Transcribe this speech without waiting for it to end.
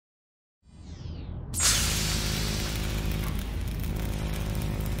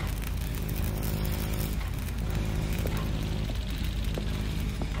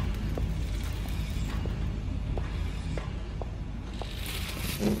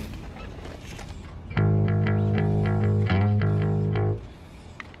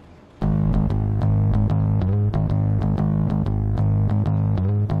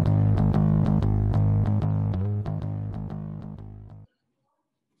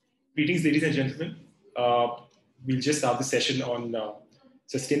Greetings, ladies and gentlemen. We'll just start the session on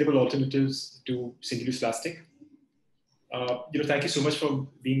sustainable alternatives to single-use plastic. Thank you so much for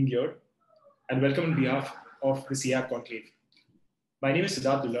being here, and welcome on behalf of the CAIF Conclave. My name is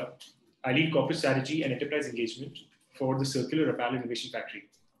Siddharth Dulla. I lead corporate strategy and enterprise engagement for the Circular Apparel Innovation Factory.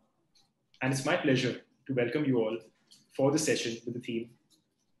 And it's my pleasure to welcome you all for the session with the theme,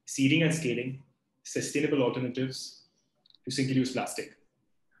 Seeding and Scaling Sustainable Alternatives to Single-Use Plastic.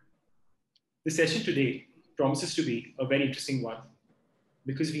 The session today promises to be a very interesting one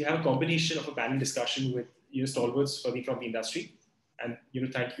because we have a combination of a panel discussion with stalwarts from the industry, and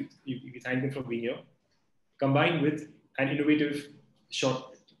thank them for being here, combined with an innovative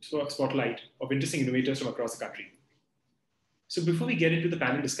short spotlight of interesting innovators from across the country. So before we get into the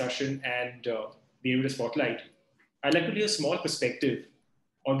panel discussion and the innovator spotlight, I'd like to give a small perspective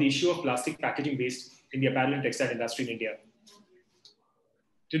on the issue of plastic packaging waste in the apparel and textile industry in India.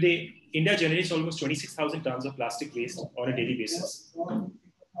 Today, India generates almost 26,000 tons of plastic waste on a daily basis.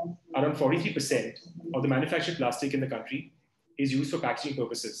 Around 43% of the manufactured plastic in the country is used for packaging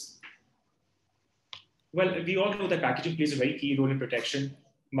purposes. Well, we all know that packaging plays a very key role in protection,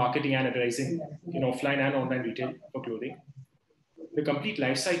 marketing, and advertising in offline and online retail for clothing. The complete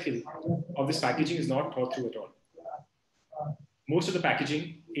life cycle of this packaging is not thought through at all. Most of the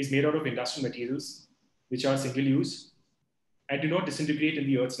packaging is made out of industrial materials, which are single-use and do not disintegrate in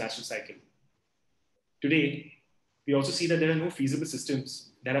the Earth's natural cycle. Today, we also see that there are no feasible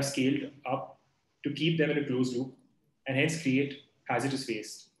systems that have scaled up to keep them in a closed loop and hence create hazardous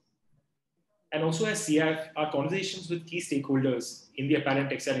waste. And also as CAIF, our conversations with key stakeholders in the apparel and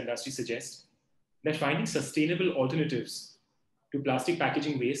textile industry suggest that finding sustainable alternatives to plastic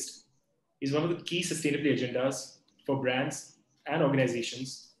packaging waste is one of the key sustainability agendas for brands and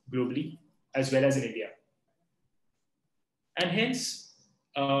organizations globally, as well as in India. And hence,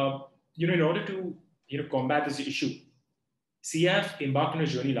 in order to combat this issue, CAIF embarked on a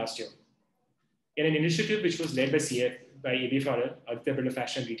journey last year in an initiative which was led by CAIF, by ABFRL, Aditya Birla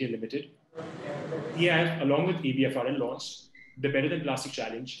Fashion and Retail Limited. CAIF, along with ABFRL, launched the Better Than Plastic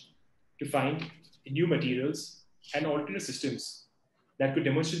Challenge to find new materials and alternate systems that could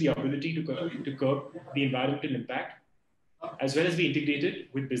demonstrate the ability to curb the environmental impact, as well as be integrated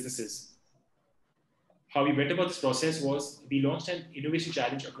with businesses. How we went about this process was we launched an innovation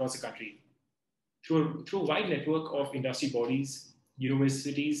challenge across the country through a wide network of industry bodies,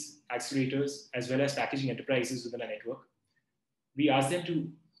 universities, accelerators, as well as packaging enterprises within our network. We asked them to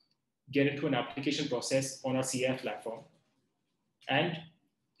get into an application process on our CAIF platform and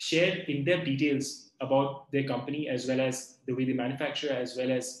share in-depth details about their company, as well as the way they manufacture, as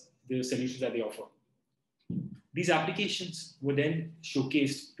well as the solutions that they offer. These applications were then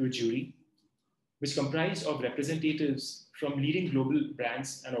showcased to a jury, which comprised of representatives from leading global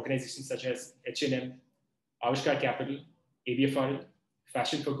brands and organizations such as H&M, Avishkar Capital, ABFRL,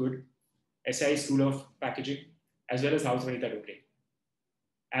 Fashion for Good, SI School of Packaging, as well as House Vanita Dogre.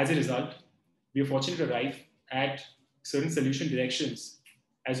 As a result, we were fortunate to arrive at certain solution directions,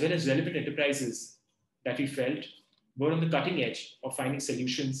 as well as relevant enterprises that we felt were on the cutting edge of finding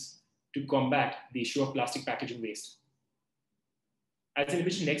solutions to combat the issue of plastic packaging waste. As an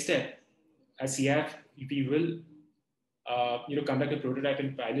immediate next step, as CAIF, we will conduct a prototype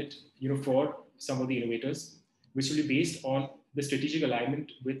and pilot for some of the innovators, which will be based on the strategic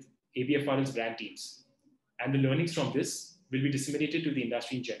alignment with ABFRL's brand teams. And the learnings from this will be disseminated to the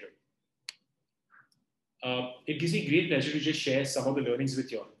industry in general. It gives me great pleasure to just share some of the learnings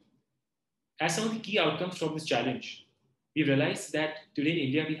with you all. As some of the key outcomes from this challenge, we realized that today in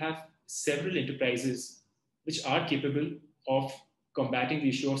India, we have several enterprises which are capable of combating the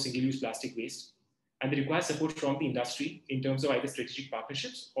issue of single-use plastic waste, and they require support from the industry in terms of either strategic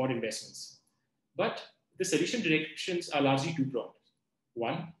partnerships or investments. But the solution directions are largely two-pronged.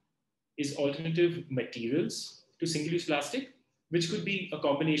 One is alternative materials to single-use plastic, which could be a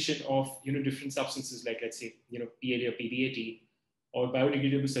combination of different substances like, let's say, PLA or PBAT, or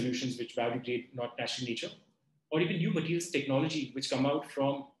biodegradable solutions which biodegrade not natural nature, or even new materials technology which come out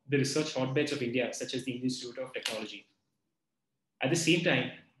from the research hotbeds of India, such as the Indian Institute of Technology. At the same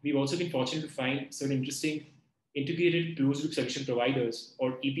time, we've also been fortunate to find some interesting integrated closed-loop solution providers,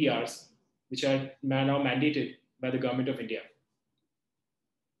 or EPRs, which are now mandated by the Government of India.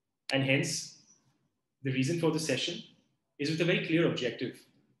 And hence, the reason for this session is with a very clear objective,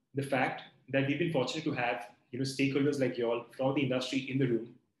 the fact that we've been fortunate to have stakeholders like you all from the industry in the room.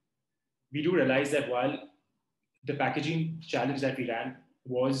 We do realize that while the packaging challenge that we ran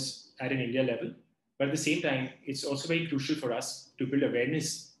was at an India level, but at the same time, it's also very crucial for us to build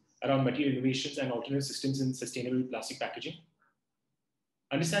awareness around material innovations and alternative systems in sustainable plastic packaging.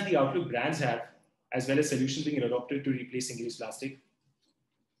 understand the outlook brands have, as well as solutions being adopted to replace single-use plastic,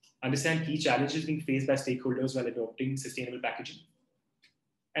 understand key challenges being faced by stakeholders while adopting sustainable packaging,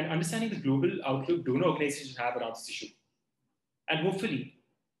 and understanding the global outlook donor organizations have around this issue. And hopefully,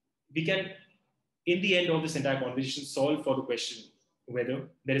 we can, in the end of this entire conversation, solve for the question whether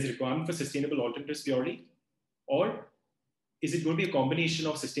there is a requirement for sustainable alternatives purely, or is it going to be a combination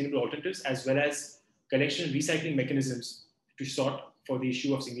of sustainable alternatives as well as collection and recycling mechanisms to sort for the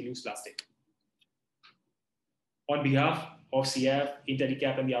issue of single-use plastic. On behalf of CAIF,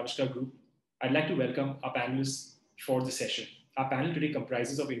 IntelliCap, and the ABFRL Group, I'd like to welcome our panelists for the session. Our panel today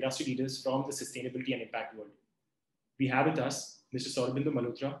comprises of industry leaders from the sustainability and impact world. We have with us Mr. Saurabindu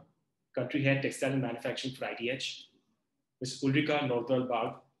Malhotra, Country Head Textile and Manufacturing for ITH, Ms. Ulrika Nordal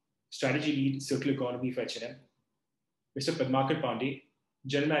Bag, Strategy Lead Circular Economy for H&M, Mr. Padmakar Pandey,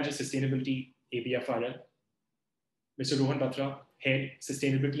 General Manager Sustainability ABFRL, Mr. Rohan Batra, Head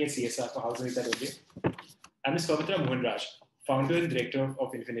Sustainability and CSR for House Anita Dole, and Ms. Pavitra Mohanraj, Founder and Director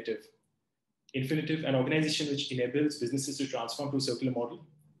of Infinitive. Infinitive, an organization which enables businesses to transform to a circular model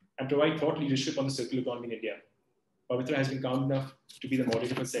and provide thought leadership on the circular economy in India. Pavitra has been kind enough to be the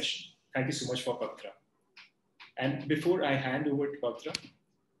moderator for the session. Thank you so much for Pavitra. And before I hand over to Pavitra,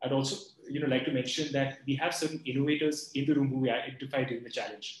 I'd also like to mention that we have certain innovators in the room who we identified during the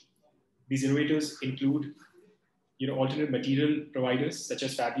challenge. These innovators include alternate material providers such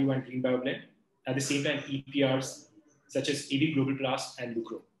as Fabio and Green BioBlend, at the same time EPRs such as AB Global Blast and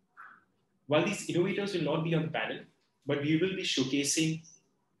Lucro. While these innovators will not be on the panel, but we will be showcasing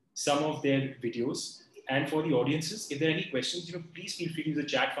some of their videos. And for the audiences, if there are any questions, please feel free to use the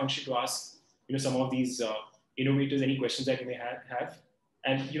chat function to ask some of these innovators any questions that you may have.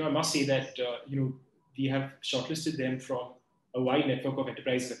 And I must say that we have shortlisted them from a wide network of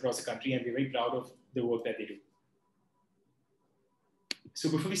enterprises across the country, and we're very proud of the work that they do. So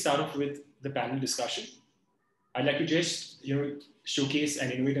before we start off with the panel discussion, I'd like to just showcase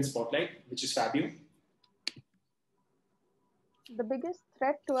an innovator spotlight, which is Fabio. The biggest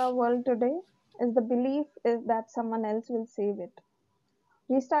threat to our world today is the belief that someone else will save it.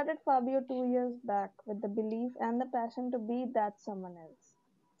 We started Fabio 2 years back with the belief and the passion to be that someone else.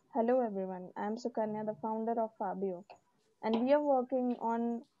 Hello everyone, I'm Sukanya, the founder of Fabio, and we are working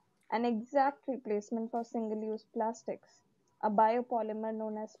on an exact replacement for single-use plastics, a biopolymer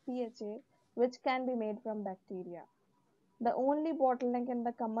known as PHA, which can be made from bacteria. The only bottleneck in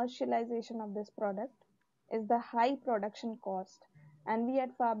the commercialization of this product is the high production cost, and we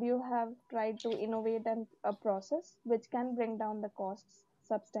at Fabio have tried to innovate a process which can bring down the costs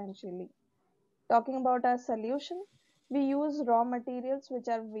substantially. Talking about our solution, we use raw materials which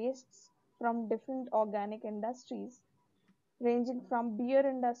are wastes from different organic industries, ranging from beer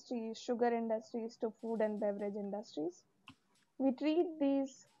industries, sugar industries to food and beverage industries. We treat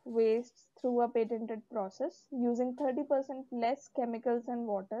these wastes through a patented process using 30% less chemicals and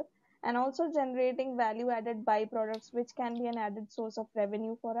water, and also generating value-added byproducts which can be an added source of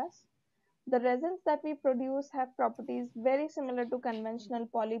revenue for us. The resins that we produce have properties very similar to conventional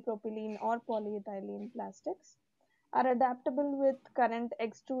polypropylene or polyethylene plastics, are adaptable with current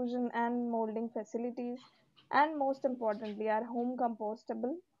extrusion and molding facilities, and most importantly are home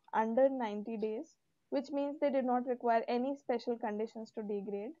compostable under 90 days, which means they do not require any special conditions to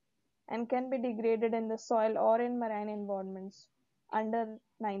degrade and can be degraded in the soil or in marine environments under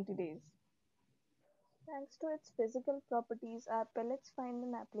 90 days. Thanks to its physical properties, our pellets find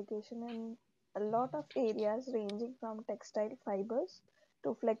an application in a lot of areas ranging from textile fibers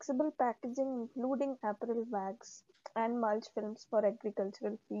to flexible packaging including apparel bags and mulch films for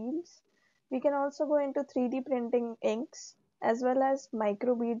agricultural fields. We can also go into 3D printing inks as well as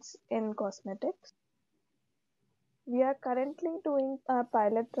microbeads in cosmetics. We are currently doing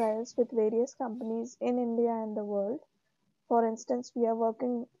pilot trials with various companies in India and the world. For instance, we are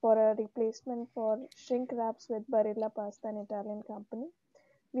working for a replacement for shrink wraps with Barilla Pasta, an Italian company.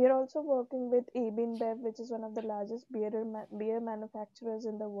 We are also working with AB InBev, which is one of the largest beer manufacturers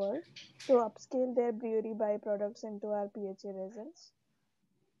in the world, to upscale their brewery byproducts into our PHA resins.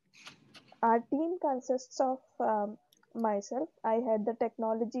 Our team consists of myself. I head the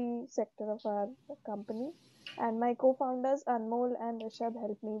technology sector of our company, and my co-founders Anmol and Rishabh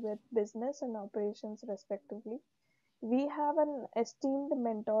help me with business and operations respectively. We have an esteemed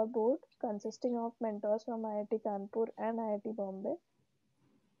mentor board consisting of mentors from IIT Kanpur and IIT Bombay.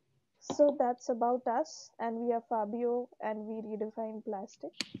 So that's about us, and we are Fabio and we redefine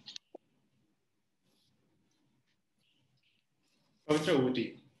plastic. Pavitra, over to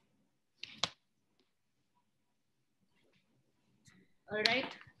you. All right.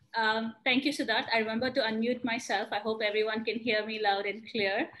 Thank you, Siddharth. I remember to unmute myself. I hope everyone can hear me loud and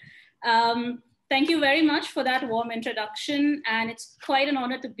clear. Thank you very much for that warm introduction. And it's quite an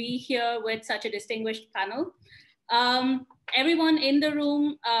honor to be here with such a distinguished panel. Everyone in the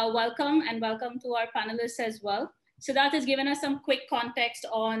room, welcome, and welcome to our panelists as well. Siddharth has given us some quick context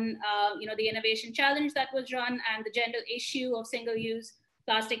on the innovation challenge that was run and the general issue of single-use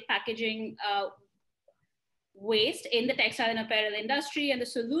plastic packaging waste in the textile and apparel industry and the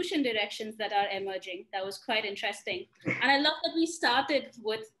solution directions that are emerging. That was quite interesting. And I love that we started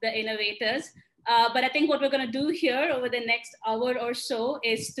with the innovators. But I think what we're going to do here over the next hour or so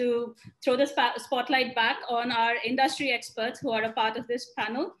is to throw the spotlight back on our industry experts who are a part of this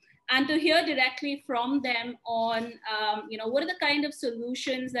panel, and to hear directly from them on what are the kind of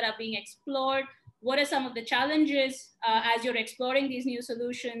solutions that are being explored, what are some of the challenges as you're exploring these new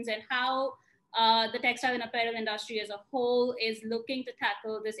solutions, and how the textile and apparel industry as a whole is looking to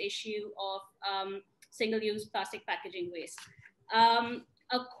tackle this issue of single-use plastic packaging waste.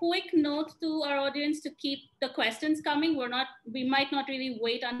 A quick note to our audience to keep the questions coming. We might not really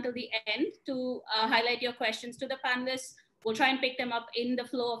wait until the end to highlight your questions to the panelists. We'll try and pick them up in the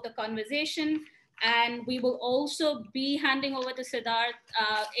flow of the conversation. And we will also be handing over to Siddharth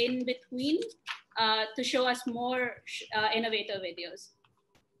in between to show us more innovator videos.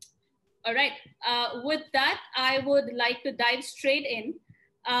 All right, with that, I would like to dive straight in.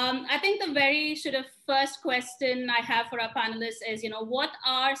 I think the very sort of first question I have for our panelists is, what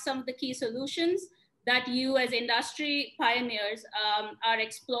are some of the key solutions that you as industry pioneers are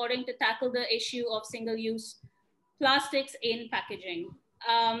exploring to tackle the issue of single-use plastics in packaging?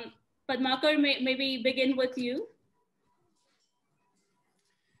 Padmakar, maybe begin with you.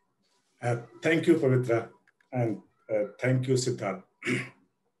 Thank you, Pavitra, and thank you, Siddharth.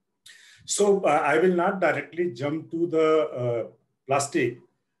 So I will not directly jump to the plastic.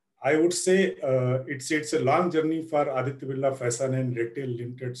 I would say it's a long journey for Aditya Birla Fashion and Retail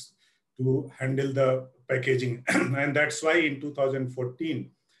Limited to handle the packaging. And that's why in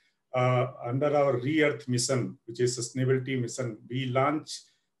 2014, under our Re-Earth mission, which is sustainability mission, we launched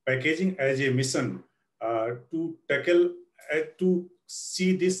packaging as a mission to tackle, to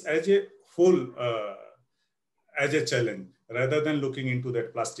see this as a whole, as a challenge, rather than looking into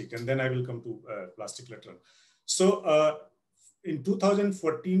that plastic. And then I will come to plastic later. So in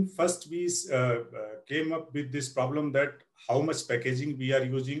 2014, first we came up with this problem that how much packaging we are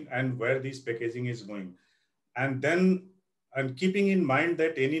using and where this packaging is going. And then, and keeping in mind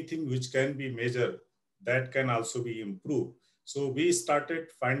that anything which can be measured, that can also be improved. So we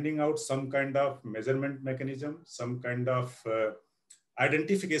started finding out some kind of measurement mechanism, some kind of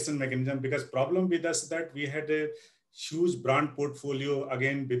identification mechanism, because problem with us that we had a huge brand portfolio.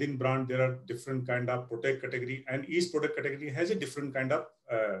 Again, within brand, there are different kind of product category, and each product category has a different kind of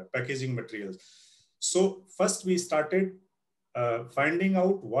packaging materials. So first we started finding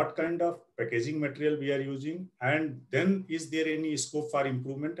out what kind of packaging material we are using, and then is there any scope for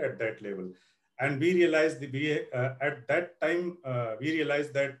improvement at that level. And we realized that at that time, we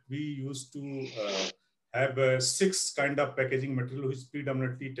realized that we used to have 6 kind of packaging material, which is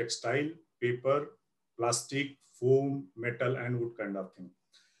predominantly textile, paper, plastic, foam, metal, and wood kind of thing.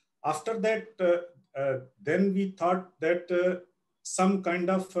 After that, then we thought that some kind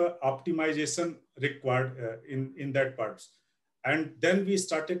of optimization required in that parts. And then we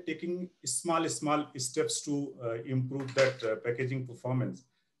started taking small steps to improve that packaging performance.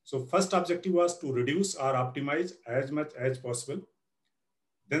 So first objective was to reduce or optimize as much as possible.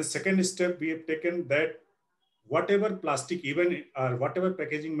 Then second step, we have taken that whatever plastic, even or whatever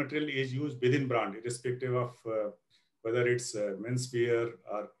packaging material is used within brand, irrespective of whether it's menswear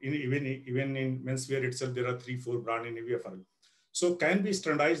or even in menswear itself, there are 3-4 brands in ABFRL. So can we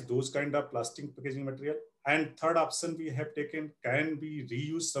standardize those kind of plastic packaging material? And third option we have taken, can we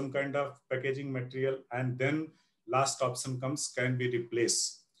reuse some kind of packaging material? And then last option comes, can we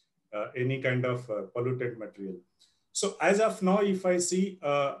replace any kind of polluted material? So as of now, if I see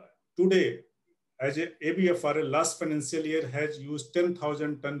today, as a ABFRL last financial year has used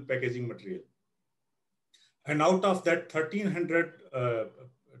 10,000 ton packaging material. And out of that 1,300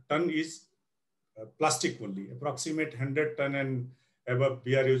 ton is plastic only, approximate 100 ton and above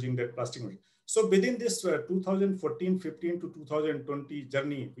we are using that plastic material. So within this 2014-15 to 2020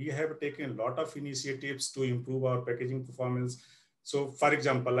 journey, we have taken a lot of initiatives to improve our packaging performance. So for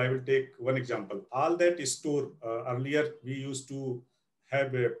example, I will take one example. All that store, earlier we used to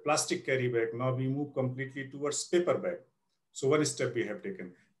have a plastic carry bag. Now we move completely towards paper bag. So one step we have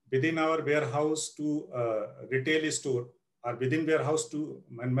taken. Within our warehouse to retail store, or within warehouse to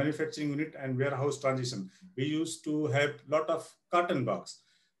manufacturing unit and warehouse transition, we used to have a lot of carton box.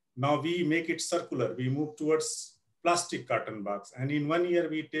 Now we make it circular. We move towards plastic carton box. And in 1 year,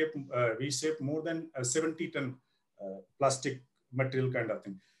 we shape more than 70 ton plastic material kind of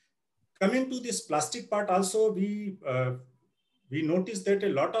thing. Coming to this plastic part also, we noticed that a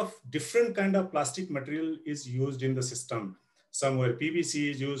lot of different kind of plastic material is used in the system. Somewhere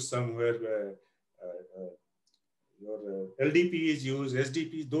PVC is used, somewhere your LDP is used,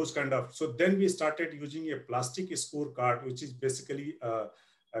 SDP, those kind of. So then we started using a plastic scorecard, which is basically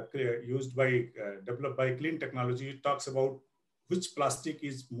developed by Clean Technology. It talks about which plastic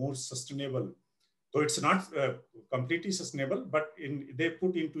is more sustainable. So it's not completely sustainable, but they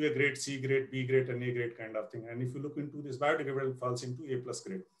put into a grade, C grade, B grade, and A grade kind of thing. And if you look into this, biodegradable falls into A+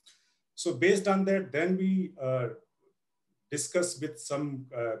 grade. So based on that, then we discuss with some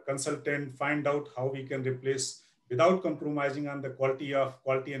consultant, find out how we can replace without compromising on the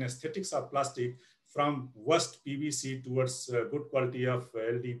quality and aesthetics of plastic from worst PVC towards good quality of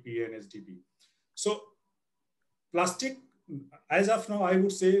LDP and SDP. So plastic, as of now, I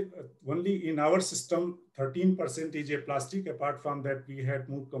would say only in our system, 13% is a plastic. Apart from that, we had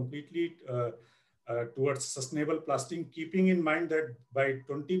moved completely towards sustainable plastic, keeping in mind that by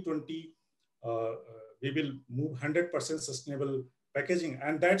 2020, we will move 100% sustainable packaging.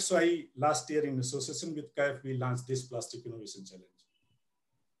 And that's why last year in association with CAIF, we launched this Plastic Innovation Challenge.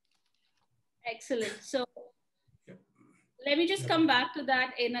 Excellent. So let me just come back to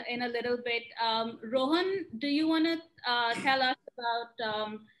that in a little bit. Rohan, do you want to tell us about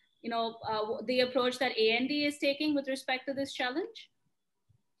the approach that AND is taking with respect to this challenge?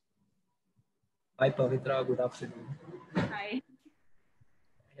 Hi, Pavitra. Good afternoon. Hi.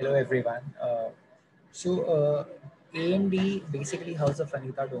 Hello, everyone. AND, basically House of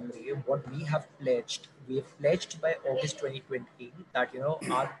Anita Dongre, what we have pledged by August 2020 that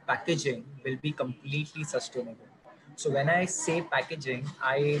our packaging will be completely sustainable. So when I say packaging,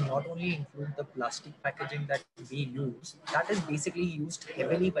 I not only include the plastic packaging that we use, that is basically used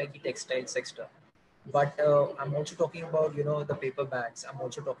heavily by the textile sector. But I'm also talking about the paper bags. I'm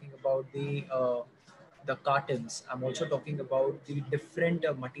also talking about the cartons. I'm also talking about the different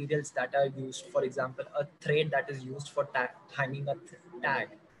materials that are used. For example, a thread that is used for hanging a tag.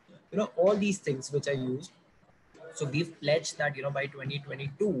 All these things which are used. So we've pledged that by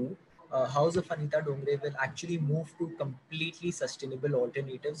 2022, House of Anita Dongre will actually move to completely sustainable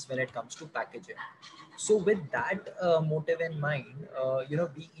alternatives when it comes to packaging. So with that motive in mind,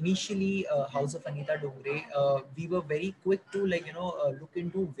 we initially House of Anita Dongre, we were very quick to look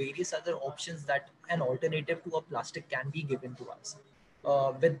into various other options that an alternative to a plastic can be given to us.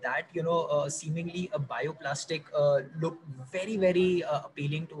 With that, seemingly a bioplastic looked very, very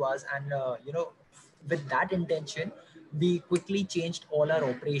appealing to us, and with that intention, we quickly changed all our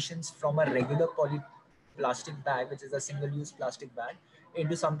operations from a regular plastic bag, which is a single-use plastic bag,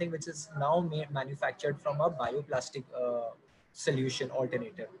 into something which is now manufactured from a bioplastic solution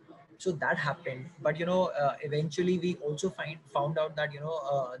alternative. So that happened, but eventually we also found out that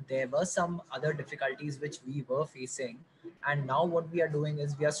there were some other difficulties which we were facing, and now what we are doing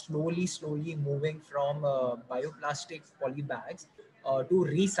is we are slowly moving from bioplastic poly bags to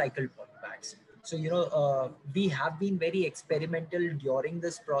recycled poly bags. So we have been very experimental during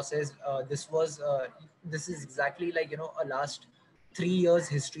this process. This is exactly like a last 3 years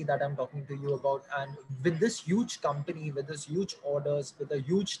history that I'm talking to you about. And with this huge company, with this huge orders, with a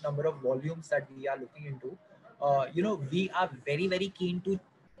huge number of volumes that we are looking into, we are very, very keen to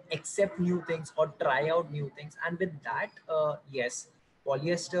accept new things or try out new things. And with that, yes,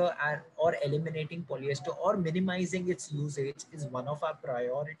 polyester or eliminating polyester or minimizing its usage is one of our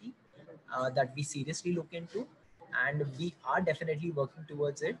priority that we seriously look into. And we are definitely working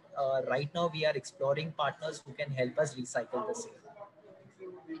towards it. Right now, we are exploring partners who can help us recycle the same.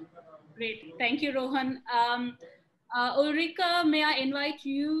 Great. Thank you, Rohan. Ulrika, may I invite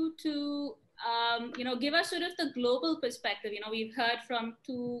you to give us sort of the global perspective. We've heard from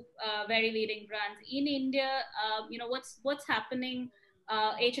two very leading brands in India. What's happening?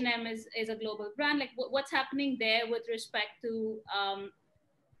 H&M is a global brand. Like, what's happening there with respect to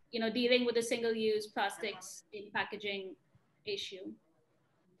dealing with the single-use plastics in packaging issue?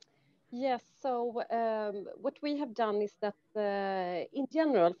 Yes, so what we have done is that in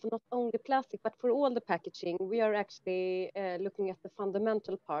general, for not only plastic, but for all the packaging, we are actually looking at the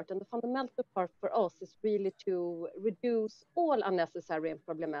fundamental part. And the fundamental part for us is really to reduce all unnecessary and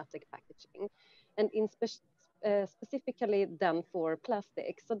problematic packaging, and specifically then for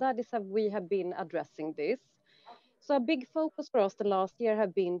plastic. So that is how we have been addressing this. So a big focus for us the last year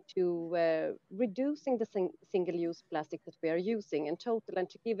have been to reducing the single-use plastic that we are using in total. And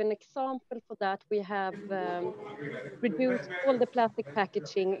to give an example for that, we have reduced all the plastic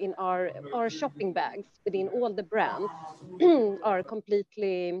packaging in our shopping bags within all the brands are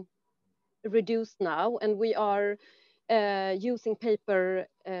completely reduced now, and we are using paper,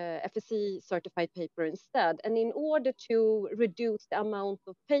 FSC certified paper instead. And in order to reduce the amount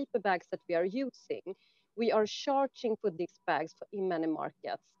of paper bags that we are using, we are charging for these bags in many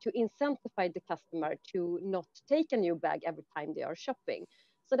markets to incentivize the customer to not take a new bag every time they are shopping.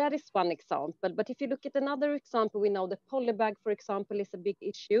 So that is one example. But if you look at another example, we know that polybag, for example, is a big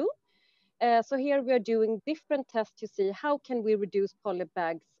issue. So here we are doing different tests to see how can we reduce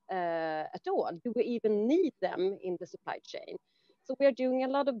polybags at all? Do we even need them in the supply chain? So we are doing a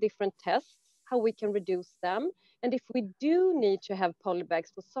lot of different tests, how we can reduce them. And if we do need to have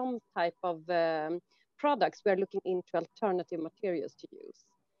polybags for some type of products, we are looking into alternative materials to use.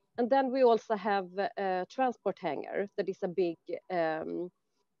 And then we also have a transport hanger that is a big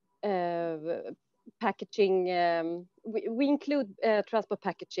packaging. We include transport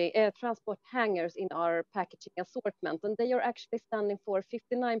packaging, transport hangers in our packaging assortment, and they are actually standing for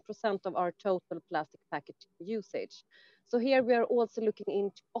 59% of our total plastic packaging usage. So here we are also looking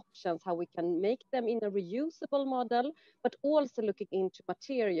into options, how we can make them in a reusable model, but also looking into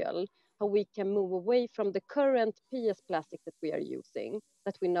material, how we can move away from the current PS plastic that we are using,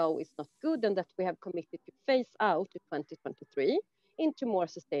 that we know is not good and that we have committed to phase out in 2023 into more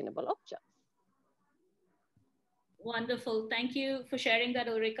sustainable options. Wonderful. Thank you for sharing that,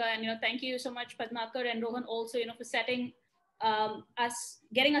 Ulrika. And, thank you so much, Padmakar and Rohan, also, for setting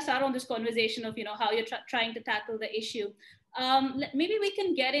getting us out on this conversation of, how you're trying to tackle the issue. Maybe we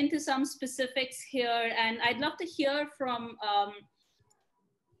can get into some specifics here. And I'd love to hear from,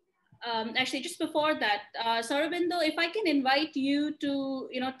 actually, just before that, Sorobindo, if I can invite you to,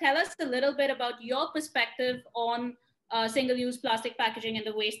 tell us a little bit about your perspective on single-use plastic packaging and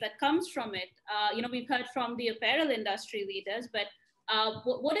the waste that comes from it. We've heard from the apparel industry leaders, but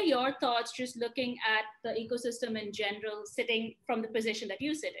what are your thoughts just looking at the ecosystem in general, sitting from the position that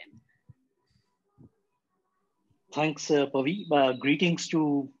you sit in? Thanks, Pavi. Greetings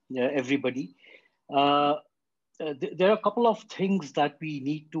to everybody. There are a couple of things that we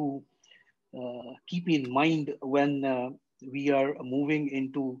need to keep in mind when we are moving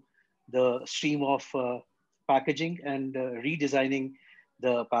into the stream of packaging and redesigning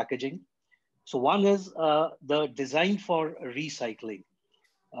the packaging. So one is the design for recycling.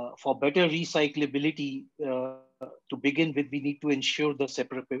 For better recyclability, to begin with, we need to ensure the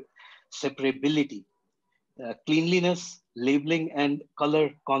separability, cleanliness, labeling, and color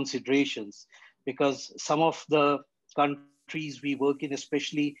considerations, because some of the countries we work in,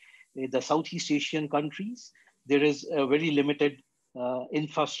 especially the Southeast Asian countries, there is a very limited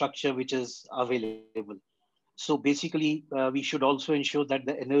infrastructure which is available. So basically, we should also ensure that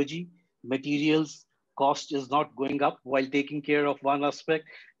the energy, materials, cost is not going up while taking care of one aspect.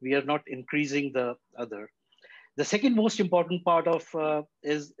 We are not increasing the other. The second most important part of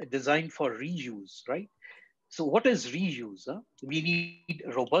is design for reuse, right? So what is reuse? We need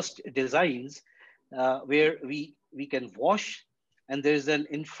robust designs where we can wash, and there's an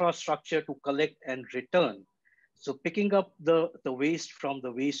infrastructure to collect and return. So picking up the waste from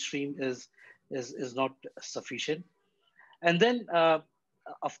the waste stream is not sufficient. And then,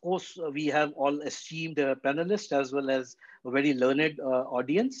 of course, we have all esteemed panelists as well as a very learned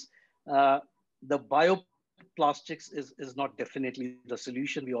audience. The bioplastics is not definitely the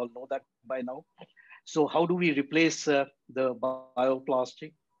solution. We all know that by now. So how do we replace the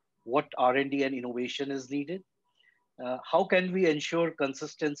bioplastic? What R&D and innovation is needed? How can we ensure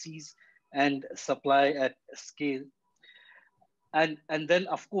consistencies and supply at scale? And then,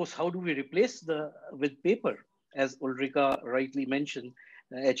 of course, how do we replace with paper? As Ulrika rightly mentioned,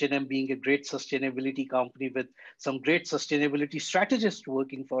 H&M being a great sustainability company with some great sustainability strategists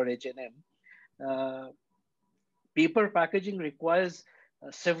working for H&M, paper packaging requires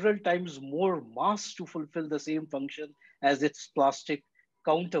several times more mass to fulfill the same function as its plastic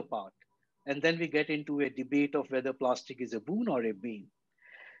counterpart. And then we get into a debate of whether plastic is a boon or a bane.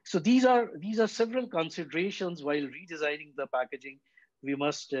 So these are several considerations while redesigning the packaging we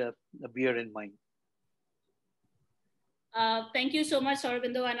must bear in mind. Thank you so much,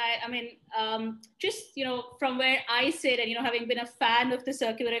 Sorobindo. And I mean, just, from where I sit and, having been a fan of the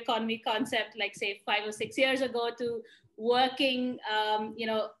circular economy concept, like say 5 or 6 years ago, to working,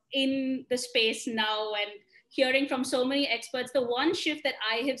 in the space now and hearing from so many experts, the one shift that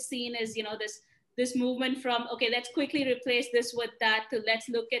I have seen is, this this movement from, okay, let's quickly replace this with that, to let's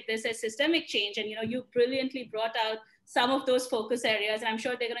look at this as systemic change. And, you brilliantly brought out some of those focus areas, and I'm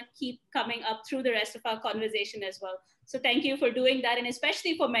sure they're going to keep coming up through the rest of our conversation as well. So thank you for doing that, and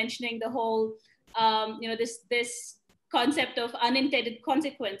especially for mentioning the whole, this concept of unintended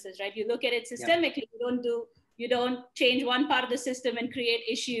consequences, right? You look at it systemically. You don't change one part of the system and create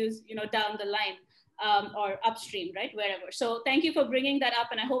issues, down the line. Or upstream, right, wherever. So thank you for bringing that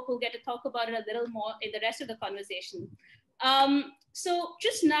up, and I hope we'll get to talk about it a little more in the rest of the conversation. So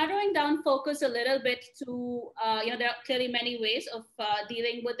just narrowing down focus a little bit to, there are clearly many ways of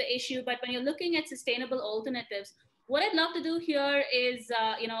dealing with the issue, but when you're looking at sustainable alternatives, what I'd love to do here is,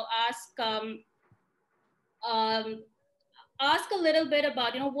 ask a little bit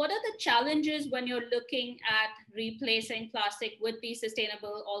about, what are the challenges when you're looking at replacing plastic with these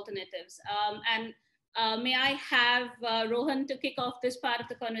sustainable alternatives? And may I have Rohan to kick off this part of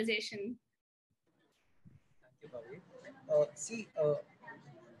the conversation? Thank you, Bhavi.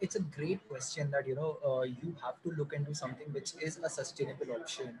 It's a great question that, you have to look into something which is a sustainable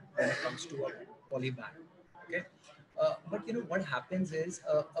option when it comes to a poly bag. Okay. But what happens is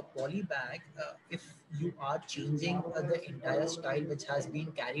a poly bag, if you are changing the entire style which has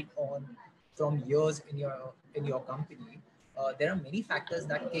been carried on from years in your company, there are many factors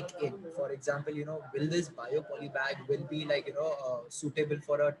that kick in. For example, will this bio poly bag will be suitable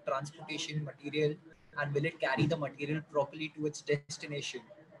for a transportation material, and will it carry the material properly to its destination?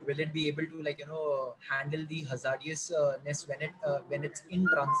 Will it be able to handle the hazardousness when it's in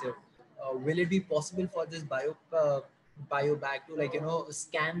transit? Will it be possible for this bio bag to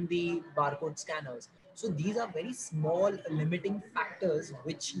scan the barcode scanners? So these are very small limiting factors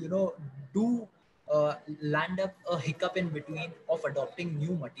which do land up a hiccup in between of adopting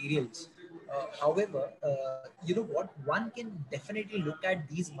new materials. However, what one can definitely look at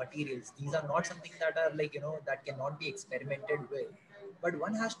these materials. These are not something that are that cannot be experimented with, but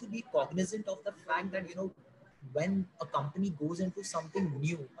one has to be cognizant of the fact that when a company goes into something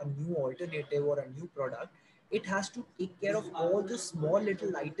new, a new alternative or a new product, it has to take care of all the small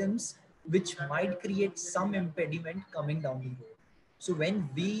little items which might create some impediment coming down the road. So when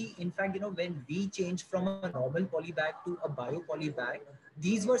we, in fact, when we changed from a normal poly bag to a bio poly bag,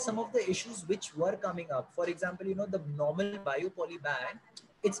 these were some of the issues which were coming up. For example, the normal bio poly bag,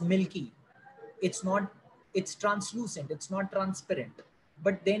 it's milky, it's not, it's translucent, it's not transparent.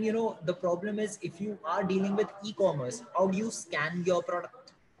 But then the problem is, if you are dealing with e-commerce, how do you scan your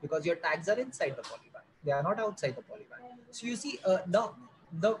product? Because your tags are inside the poly bag, they are not outside the poly bag. So you see,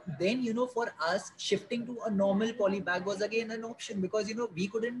 then for us, shifting to a normal poly bag was again an option, because we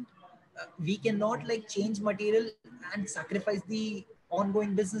couldn't we cannot change material and sacrifice the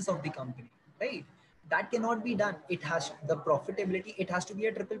ongoing business of the company, right? That cannot be done. It has the profitability, it has to be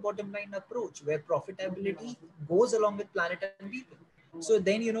a triple bottom line approach where profitability goes along with planet and people. So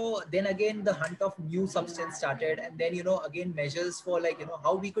then then again the hunt of new substance started, and then again measures for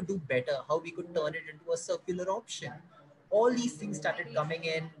how we could do better, how we could turn it into a circular option. All these things started coming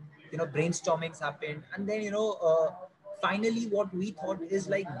in, brainstormings happened, and then finally what we thought is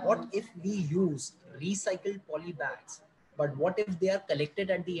what if we use recycled poly bags, but what if they are collected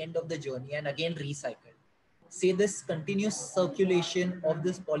at the end of the journey and again recycled? Say this continuous circulation of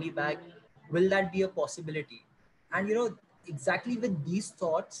this poly bag, will that be a possibility? And exactly with these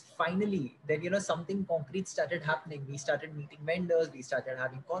thoughts, finally then something concrete started happening. We started meeting vendors, we started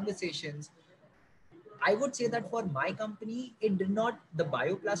having conversations. I would say that for my company, the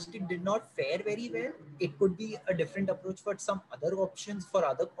bioplastic did not fare very well. It could be a different approach for some other options for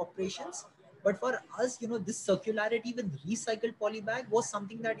other operations. But for us, this circularity with recycled polybag was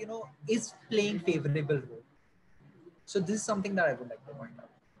something that, is playing favorable role. So this is something that I would like to point out.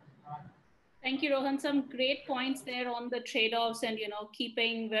 Thank you, Rohan. Some great points there on the trade-offs and,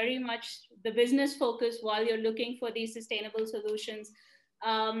 keeping very much the business focus while you're looking for these sustainable solutions.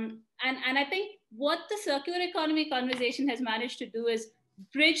 And I think what the circular economy conversation has managed to do is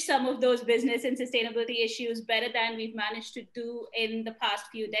bridge some of those business and sustainability issues better than we've managed to do in the past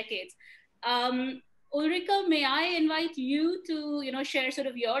few decades. Ulrika, may I invite you to share sort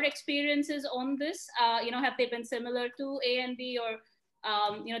of your experiences on this? Have they been similar to A and B, or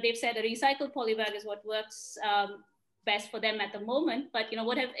they've said a recycled polybag is what works best for them at the moment, but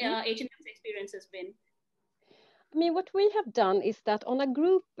what have H&M's experiences been? I mean, what we have done is that on a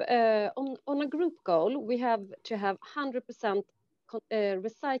group goal, we have to have 100%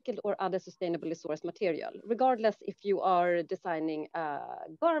 recycled or other sustainably sourced material, regardless if you are designing a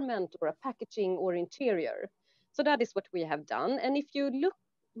garment or a packaging or interior. So that is what we have done. And if you look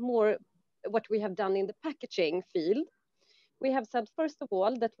more what we have done in the packaging field, we have said, first of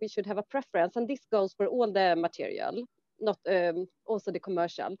all, that we should have a preference, and this goes for all the material, not also the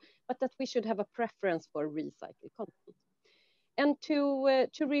commercial, but that we should have a preference for recycled content. And to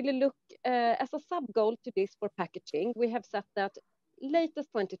really look as a sub-goal to this for packaging, we have set that latest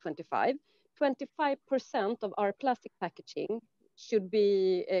 2025, 25% of our plastic packaging should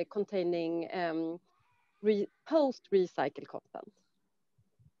be containing post-recycled content.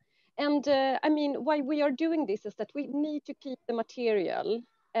 And I mean, why we are doing this is that we need to keep the material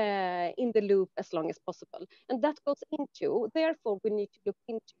in the loop as long as possible. And that goes into, therefore, we need to look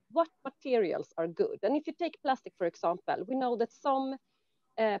into what materials are good. And if you take plastic, for example, we know that some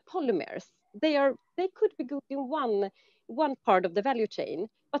polymers, they could be good in one part of the value chain,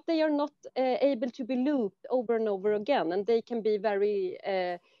 but they are not able to be looped over and over again. And they can be very,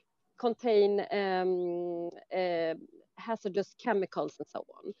 contain hazardous chemicals and so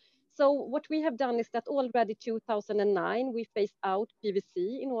on. So what we have done is that already 2009, we phased out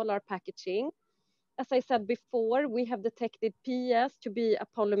PVC in all our packaging. As I said before, we have detected PS to be a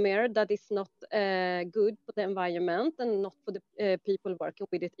polymer that is not good for the environment and not for the people working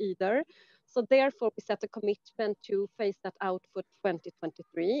with it either. So therefore, we set a commitment to phase that out for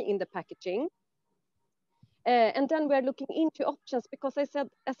 2023 in the packaging. And then we're looking into options because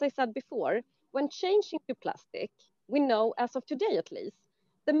as I said before, when changing to plastic, we know as of today at least,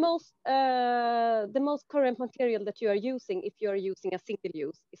 the most current material that you are using, if you are using a single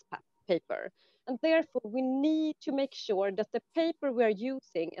use, is paper. And therefore, we need to make sure that the paper we are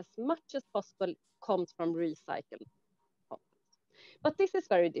using as much as possible comes from recycled content. But this is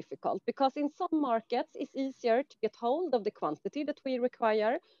very difficult because in some markets, it's easier to get hold of the quantity that we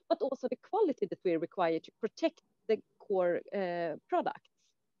require, but also the quality that we require to protect the core products.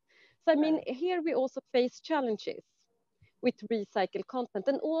 So, I mean, here we also face challenges with recycled content,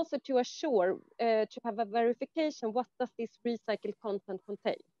 and also to assure, to have a verification, what does this recycled content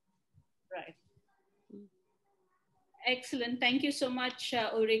contain? Right. Excellent. Thank you so much,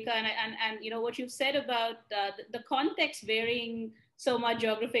 Ulrika. And you know, what you've said about the context varying so much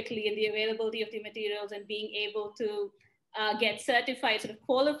geographically and the availability of the materials and being able to get certified, sort of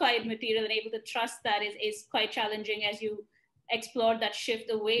qualified material and able to trust that is quite challenging as you explore that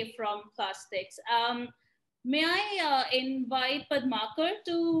shift away from plastics. May I invite Padmakar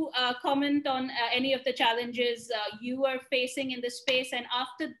to comment on any of the challenges you are facing in this space? And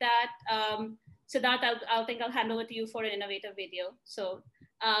after that, Siddharth, I'll hand over to you for an innovative video. So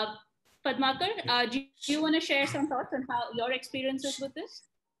Padmakar, do you want to share some thoughts on how your experiences with this?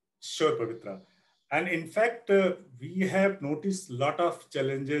 Sure, Pavitra. And in fact, we have noticed a lot of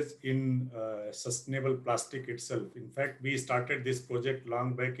challenges in sustainable plastic itself. In fact, we started this project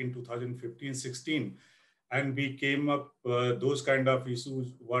long back in 2015-16. And we came up those kind of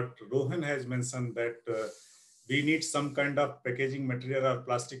issues, what Rohan has mentioned, that we need some kind of packaging material or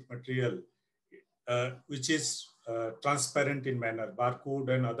plastic material, which is transparent in manner.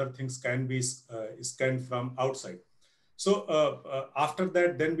 Barcode and other things can be scanned from outside. So after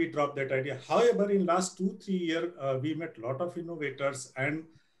that, then we dropped that idea. However, in last 2-3 years, we met a lot of innovators, and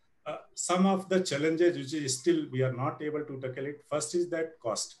some of the challenges, which is still we are not able to tackle it. First is that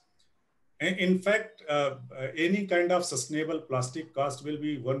cost. In fact, any kind of sustainable plastic cost will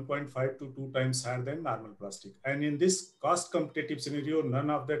be 1.5 to 2 times higher than normal plastic. And in this cost competitive scenario, none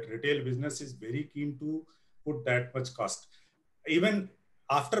of that retail business is very keen to put that much cost. Even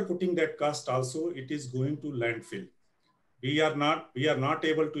after putting that cost also, it is going to landfill. We are not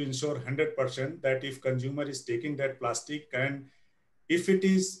able to ensure 100% that if consumer is taking that plastic, and if it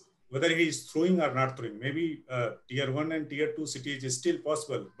is, whether he is throwing or not throwing, maybe tier 1 and tier 2 cities is still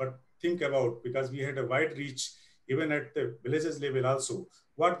possible, but think about, because we had a wide reach, even at the villages level also,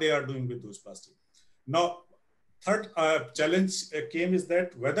 what they are doing with those plastic. Now, third challenge came is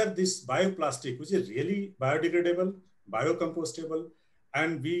that whether this bioplastic, which is really biodegradable, biocompostable,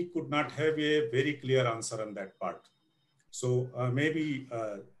 and we could not have a very clear answer on that part. So maybe,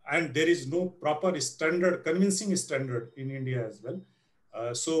 and there is no proper standard, convincing standard in India as well.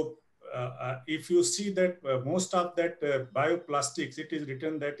 If you see that most of that bioplastics, it is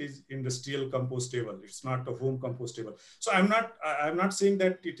written that is industrial compostable. It's not a home compostable. So I'm not saying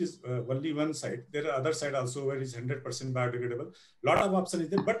that it is only one side. There are other side also where it's 100% biodegradable. Lot of options is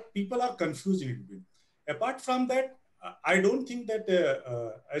there, but people are confused in it. Apart from that, I don't think that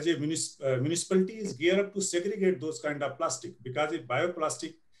as a municipality is geared up to segregate those kind of plastic, because if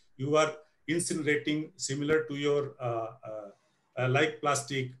bioplastic you are incinerating similar to your like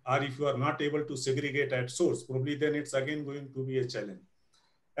plastic, or if you are not able to segregate at source, probably then it's again going to be a challenge.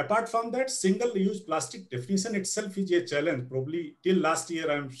 Apart from that, single-use plastic definition itself is a challenge. Probably till last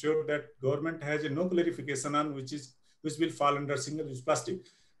year, I'm sure that government has no clarification on which is which will fall under single-use plastic.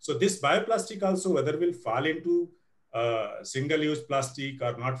 So this bioplastic also, whether will fall into single-use plastic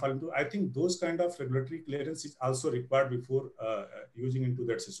or not fall into, I think those kind of regulatory clearance is also required before using into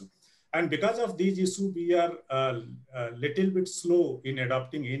that system. And because of these issues, we are a little bit slow in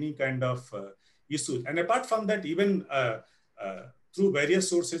adopting any kind of issues. And apart from that, even through various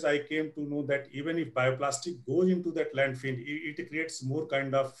sources, I came to know that even if bioplastic goes into that landfill, it creates more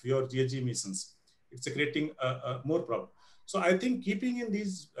kind of your GHG emissions. It's creating more problem. So I think keeping in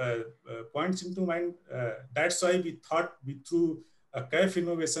these points into mind, that's why we thought through a CAIF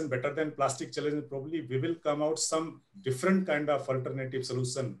innovation better than plastic challenge, probably we will come out some different kind of alternative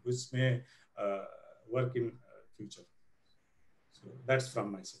solution which may work in future. So that's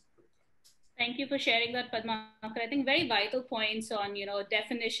from my side. Thank you for sharing that, Padmakar. I think very vital points on,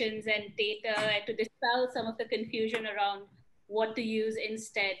 definitions and data and to dispel some of the confusion around what to use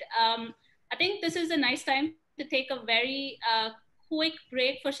instead. I think this is a nice time to take a very quick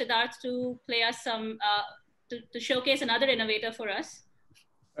break for Siddharth to play us some, to showcase another innovator for us.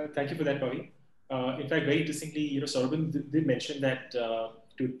 Thank you for that, Pavi. In fact, very interestingly, Saurabh did mention that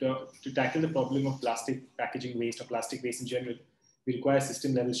to tackle the problem of plastic packaging waste or plastic waste in general, we require a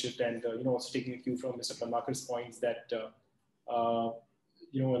system level shift, and also taking a cue from Mr. Padmakar's points that a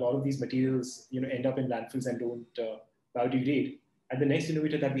lot of these materials end up in landfills and don't biodegrade. And the next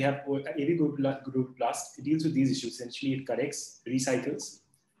innovator that we have, AB Group Plast, it deals with these issues. Essentially, it corrects, recycles,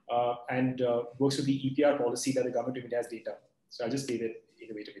 and works with the EPR policy that the government of India has data. So I'll just play the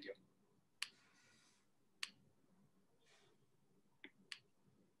innovator video.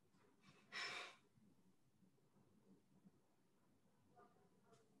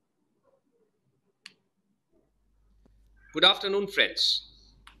 Good afternoon, friends.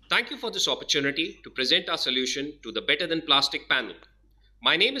 Thank you for this opportunity to present our solution to the Better Than Plastic panel.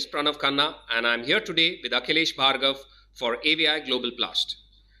 My name is Pranav Khanna, and I'm here today with Akhilesh Bhargav for ABI Global Plast.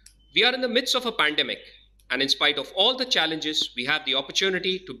 We are in the midst of a pandemic, and in spite of all the challenges, we have the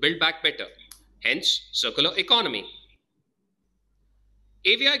opportunity to build back better, hence circular economy.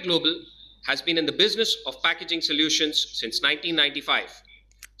 ABI Global has been in the business of packaging solutions since 1995.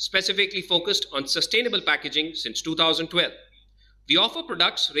 Specifically focused on sustainable packaging since 2012. We offer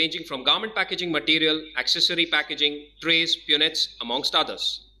products ranging from garment packaging material, accessory packaging, trays, punettes, amongst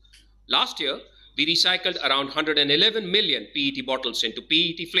others. Last year, we recycled around 111 million PET bottles into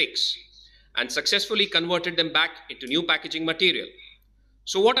PET flakes and successfully converted them back into new packaging material.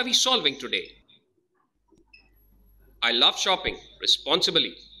 So what are we solving today? I love shopping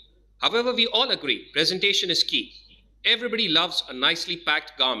responsibly. However, we all agree presentation is key. Everybody loves a nicely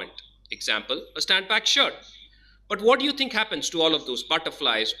packed garment. Example, a stand-packed shirt. But what do you think happens to all of those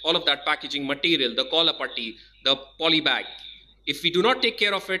butterflies, all of that packaging material, the collar putty, the poly bag? If we do not take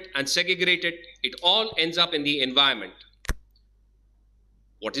care of it and segregate it, it all ends up in the environment.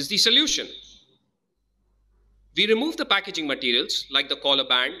 What is the solution? We remove the packaging materials like the collar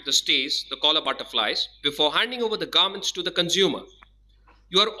band, the stays, the collar butterflies before handing over the garments to the consumer.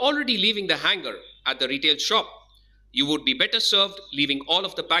 You are already leaving the hanger at the retail shop. You would be better served leaving all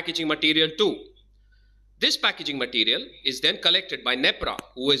of the packaging material too. This packaging material is then collected by NEPRA,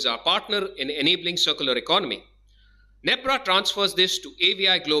 who is our partner in enabling circular economy. NEPRA transfers this to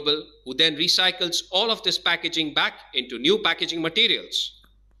ABI Global, who then recycles all of this packaging back into new packaging materials.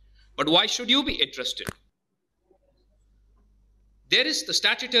 But why should you be interested? There is the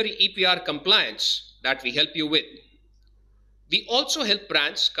statutory EPR compliance that we help you with. We also help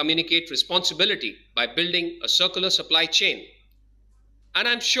brands communicate responsibility by building a circular supply chain. And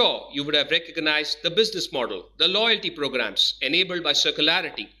I'm sure you would have recognized the business model, the loyalty programs enabled by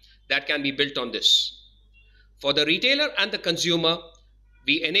circularity that can be built on this. For the retailer and the consumer,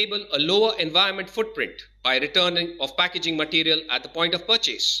 we enable a lower environment footprint by returning of packaging material at the point of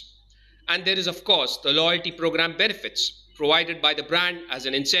purchase. And there is, of course, the loyalty program benefits provided by the brand as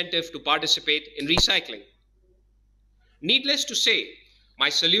an incentive to participate in recycling. Needless to say, my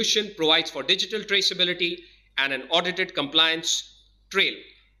solution provides for digital traceability and an audited compliance trail.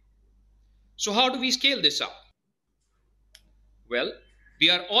 So how do we scale this up? Well,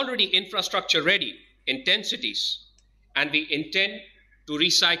 we are already infrastructure ready in 10 cities, and we intend to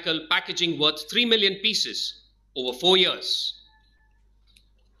recycle packaging worth 3 million pieces over 4 years.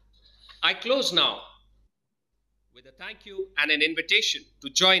 I close now with a thank you and an invitation to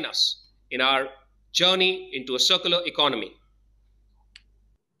join us in our journey into a circular economy.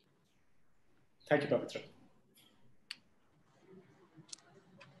 Thank you, Pavitra.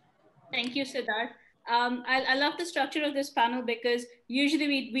 Thank you, Siddharth. I love the structure of this panel because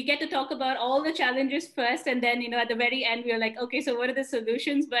usually we get to talk about all the challenges first, and then at the very end we're like, okay, so what are the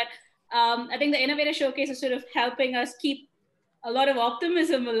solutions? But I think the Innovator Showcase is sort of helping us keep a lot of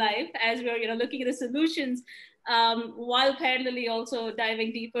optimism alive as we're looking at the solutions, while parallelly also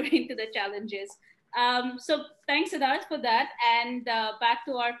diving deeper into the challenges. So thanks, Siddharth, for that. And back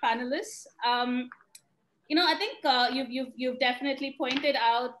to our panelists. I think you've definitely pointed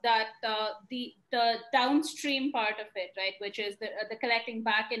out that the downstream part of it, right, which is the collecting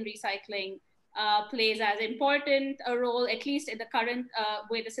back and recycling, plays as important a role, at least in the current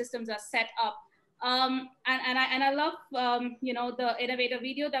way the systems are set up. And I love the innovator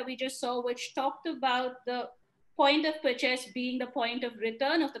video that we just saw, which talked about the point of purchase being the point of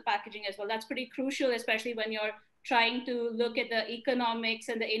return of the packaging as well. That's pretty crucial, especially when you're trying to look at the economics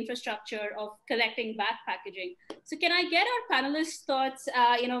and the infrastructure of collecting back packaging. So can I get our panelists' thoughts?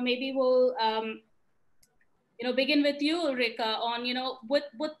 Maybe we'll begin with you, Ulrika, on with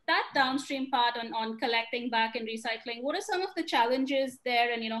that downstream part on collecting back and recycling. What are some of the challenges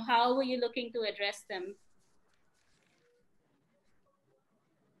there, and how are you looking to address them?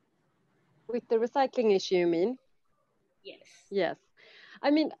 With the recycling issue, you mean? Yes. Yes.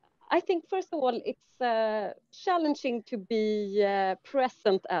 I mean, I think first of all, it's challenging to be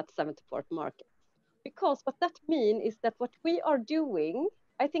present at 74th Market, because what that means is that what we are doing,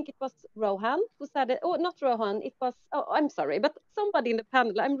 I think it was Rohan who said it. Oh, not Rohan. It was, oh, I'm sorry, but somebody in the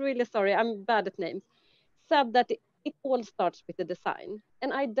panel, I'm really sorry, I'm bad at names, said that it all starts with the design.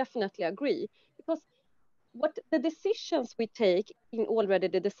 And I definitely agree, because what the decisions we take in already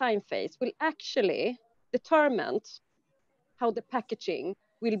the design phase will actually determine how the packaging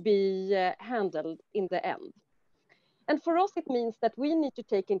will be handled in the end. And for us, it means that we need to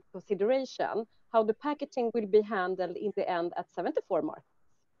take into consideration how the packaging will be handled in the end at 74 markets.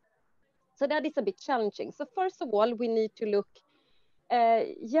 So that is a bit challenging. So first of all, we need to look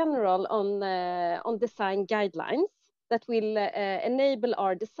general on design guidelines that will enable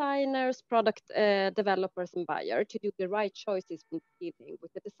our designers, product developers, and buyers to do the right choices from the beginning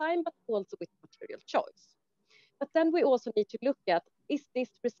with the design, but also with material choice. But then we also need to look at, is this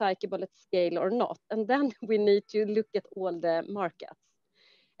recyclable at scale or not? And then we need to look at all the markets.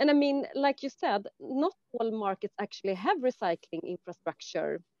 And I mean, like you said, not all markets actually have recycling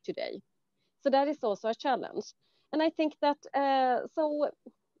infrastructure today. So that is also a challenge. And I think that, so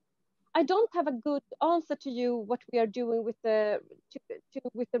I don't have a good answer to you what we are doing with the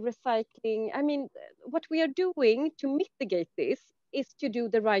recycling. I mean, what we are doing to mitigate this is to do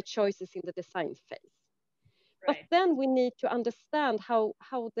the right choices in the design phase. But then we need to understand how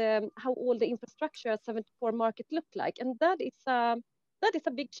all the infrastructure at 74 market look like, and that is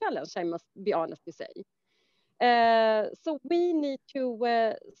a big challenge, I must be honest to say. So we need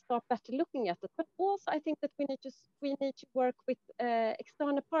to start better looking at it, but also I think that we need to work with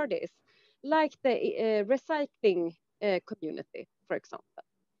external parties, like the recycling community, for example,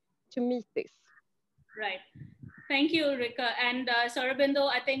 to meet this. Right. Thank you, Ulrika. And Sarabindo,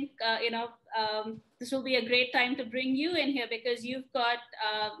 I think this will be a great time to bring you in here, because you've got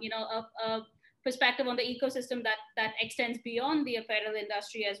a perspective on the ecosystem that extends beyond the apparel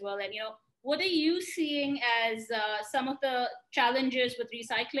industry as well. And what are you seeing as some of the challenges with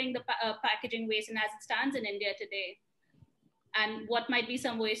recycling the packaging waste and as it stands in India today? And what might be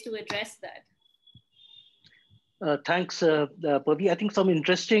some ways to address that? Thanks, Purvi. I think some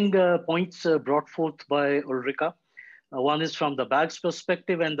interesting points brought forth by Ulrika. One is from the bags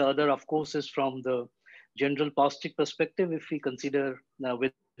perspective, and the other, of course, is from the general plastic perspective, if we consider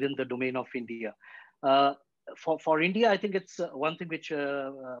within the domain of India. For India, I think it's one thing which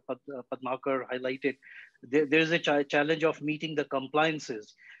Padmakar highlighted. There's a challenge of meeting the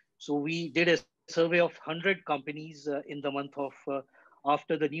compliances. So we did a survey of 100 companies in the month of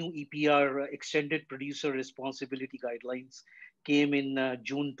after the new EPR extended producer responsibility guidelines came in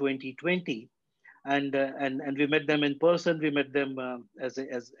June 2020. And we met them in person. We met them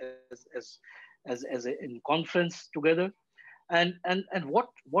in conference together, and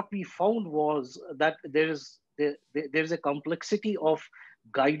what we found was that there's a complexity of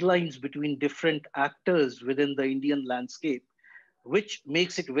guidelines between different actors within the Indian landscape, which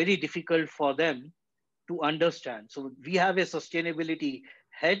makes it very difficult for them to understand. So we have a sustainability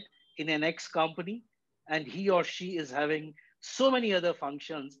head in an X company, and he or she is having so many other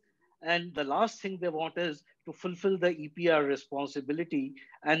functions. And the last thing they want is to fulfill the EPR responsibility,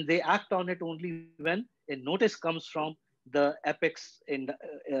 and they act on it only when a notice comes from the apex in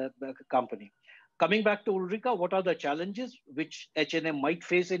company. Coming back to Ulrika, what are the challenges which H&M might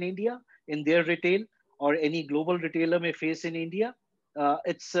face in India in their retail, or any global retailer may face in India?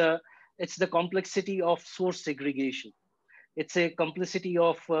 It's the complexity of source segregation. It's a complexity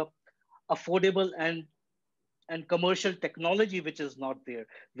of affordable and and commercial technology which is not there,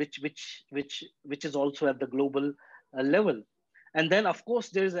 which is also at the global level. And then, of course,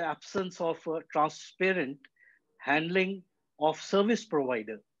 there is an absence of transparent handling of service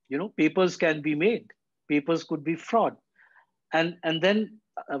provider. Papers can be made, papers could be fraud, and then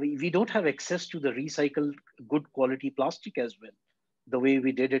we don't have access to the recycled good quality plastic as well. The way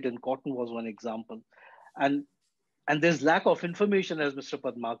we did it in cotton was one example, and there's lack of information, as Mr.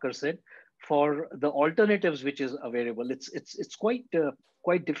 Padmakar said, for the alternatives which is available. It's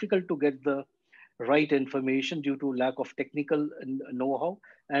quite difficult to get the right information due to lack of technical know-how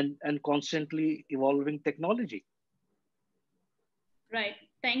and constantly evolving technology. Right.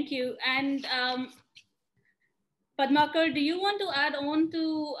 Thank you. And Padmakar, do you want to add on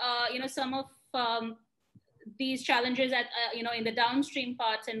to some of these challenges at in the downstream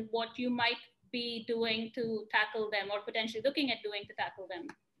parts, and what you might be doing to tackle them, or potentially looking at doing to tackle them?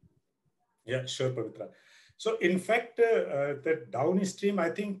 Yeah, sure, Pavitra. So in fact, the downstream, I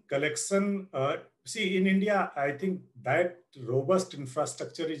think collection, see in India, I think that robust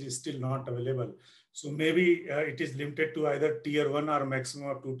infrastructure is still not available. So maybe it is limited to either tier 1 or maximum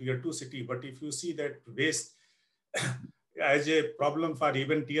up to tier 2 city. But if you see that waste as a problem for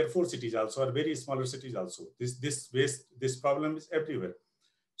even tier 4 cities also, or very smaller cities also, this waste, this problem is everywhere.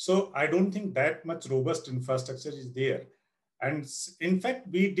 So I don't think that much robust infrastructure is there. And in fact,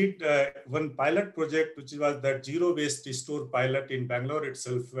 we did one pilot project, which was that zero waste store pilot in Bangalore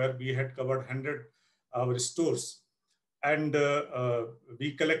itself, where we had covered 100 our stores. And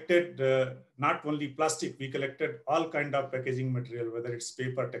we collected not only plastic, we collected all kind of packaging material, whether it's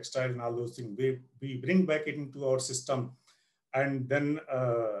paper, textile, and all those things. We bring back it into our system, and then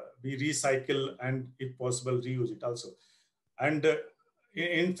we recycle and, if possible, reuse it also. And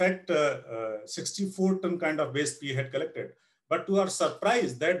in fact, 64 ton kind of waste we had collected. But to our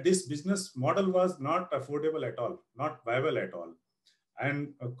surprise, that this business model was not affordable at all, not viable at all.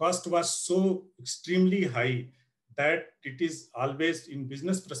 And cost was so extremely high that it is always, in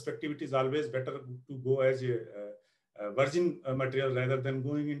business perspective, it is always better to go as a virgin material rather than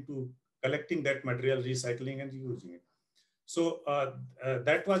going into collecting that material, recycling and reusing it. So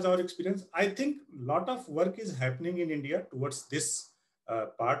that was our experience. I think a lot of work is happening in India towards this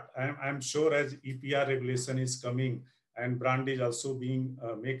part. I'm sure as EPR regulation is coming, and brand is also being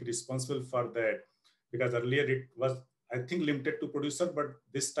made responsible for that, because earlier it was, I think, limited to producer, but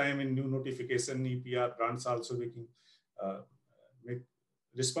this time in new notification, EPR brands also making make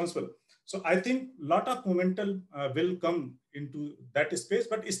responsible. So I think a lot of momentum will come into that space,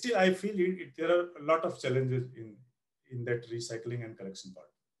 but still I feel there are a lot of challenges in that recycling and collection part.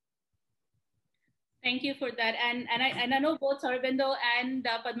 Thank you for that. And I know both Sarvindo and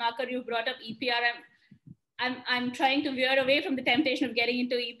Padmakar, you brought up EPR. I'm trying to veer away from the temptation of getting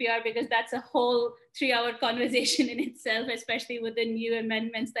into EPR, because that's a whole 3-hour conversation in itself, especially with the new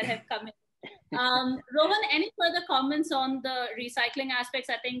amendments that have come in. Rohan, any further comments on the recycling aspects?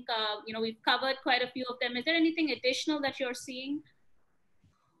 I think we've covered quite a few of them. Is there anything additional that you're seeing?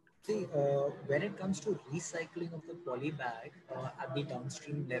 See, when it comes to recycling of the poly bag at the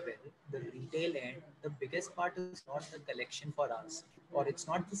downstream level, the retail end, the biggest part is not the collection for us, or it's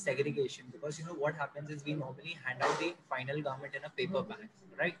not the segregation, because what happens is we normally hand out the final garment in a paper bag,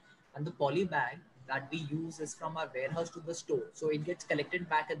 right? And the poly bag that we use is from our warehouse to the store, so it gets collected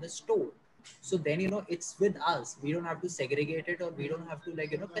back at the store. So then it's with us. We don't have to segregate it, or we don't have to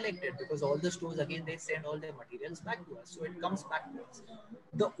collect it, because all the stores, again, they send all their materials back to us, so it comes back to us.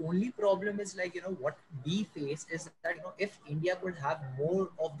 The only problem is what we face is that if India could have more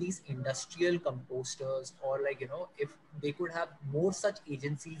of these industrial composters, or if they could have more such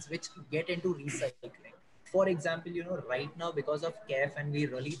agencies which get into recycling. For example, right now, because of CAIF, and we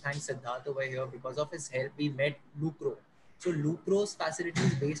really thank Siddharth over here, because of his help, we met Lucro. So Lupro's facility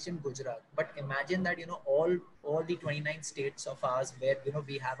is based in Gujarat, but imagine that all the 29 states of ours, where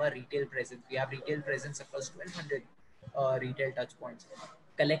we have a retail presence. We have retail presence across 1,200 retail touch points.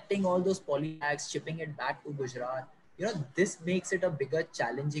 Collecting all those poly bags, shipping it back to Gujarat, this makes it a bigger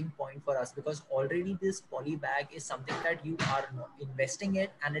challenging point for us, because already this poly bag is something that you are investing in,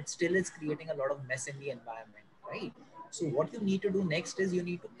 and it still is creating a lot of mess in the environment, right? So what you need to do next is you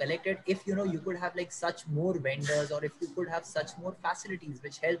need to collect it. If you could have such more vendors, or if you could have such more facilities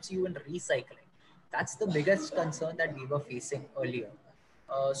which helps you in recycling. That's the biggest concern that we were facing earlier.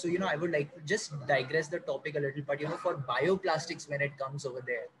 So I would like to just digress the topic a little, but for bioplastics, when it comes over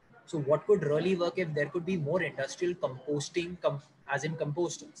there, so what could really work if there could be more industrial composting, as in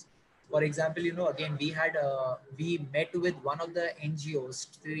composters. For example, again, we met with one of the NGOs,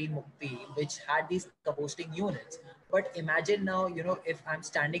 Mukti, which had these composting units. But imagine now, if I'm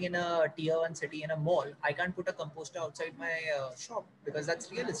standing in a tier one city in a mall, I can't put a composter outside my shop because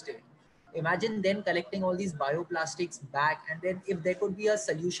that's real estate. Imagine then collecting all these bioplastics back, and then if there could be a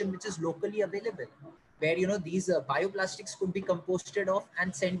solution which is locally available, where these bioplastics could be composted off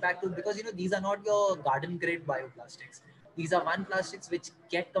and sent back to, because these are not your garden grade bioplastics. These are one plastics which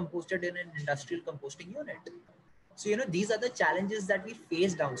get composted in an industrial composting unit. So these are the challenges that we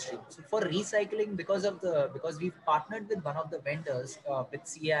face downstream. So for recycling, because we've partnered with one of the vendors with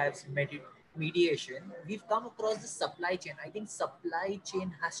CAIF's mediation, we've come across the supply chain. I think supply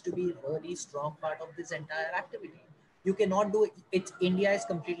chain has to be a really strong part of this entire activity. You cannot do it. India is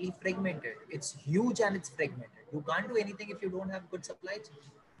completely fragmented. It's huge and it's fragmented. You can't do anything if you don't have good supply chain.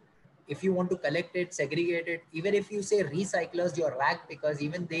 If you want to collect it, segregate it, even if you say recyclers, your rag pickers,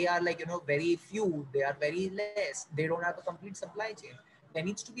 even they are like, very few, they are very less. They don't have a complete supply chain. There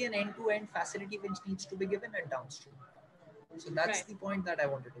needs to be an end-to-end facility which needs to be given at downstream. So that's the point that I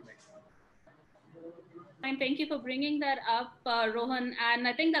wanted to make. And thank you for bringing that up, Rohan. And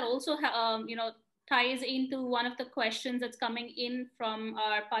I think that also, ties into one of the questions that's coming in from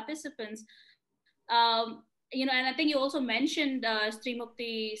our participants. And I think you also mentioned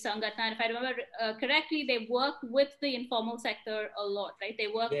Srimukti Sangatna, and if I remember correctly, they work with the informal sector a lot, right? They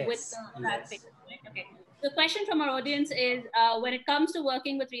work with the right? Okay. The question from our audience is, when it comes to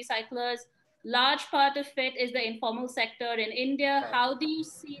working with recyclers, large part of it is the informal sector in India. How do you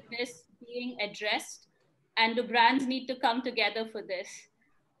see this being addressed? And do brands need to come together for this?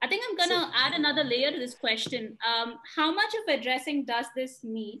 I think I'm going to add another layer to this question. How much of addressing does this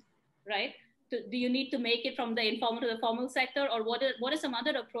need, right? Do you need to make it from the informal to the formal sector, or what are some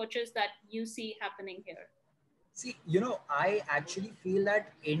other approaches that you see happening here? See, I actually feel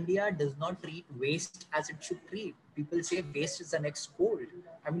that India does not treat waste as it should treat. People say waste is the next gold.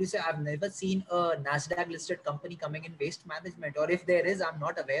 I'm going to say I've never seen a NASDAQ listed company coming in waste management, or if there is, I'm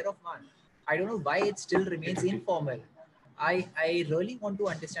not aware of one. I don't know why it still remains informal. I really want to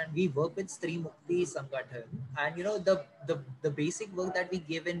understand. We work with Srimukti Sangathan, and the basic work that we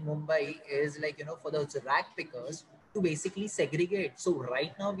give in Mumbai is like, for those rag pickers to basically segregate. So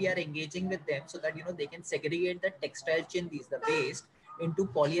right now we are engaging with them so that they can segregate the textile chindis, the waste, into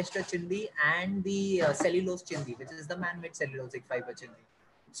polyester chindi and the cellulose chindi, which is the man-made cellulosic fiber chindi.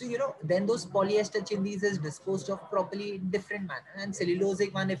 So then those polyester chindis is disposed of properly in different manner, and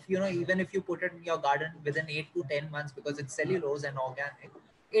cellulosic one, if even if you put it in your garden within 8 to 10 months, because it's cellulose and organic,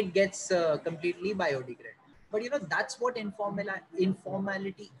 it gets completely biodegradable. But that's what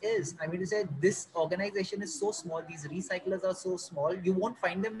informality is. I mean to say, this organization is so small, these recyclers are so small, you won't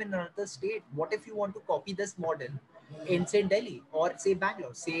find them in another state. What if you want to copy this model in say Delhi, or say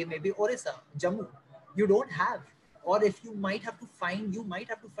Bangalore, say maybe Orissa, Jammu? You don't have. Or if you might have to find,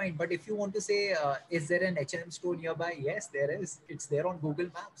 but if you want to say, is there an H&M store nearby? Yes, there is. It's there on Google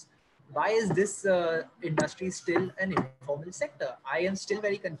Maps. Why is this industry still an informal sector? I am still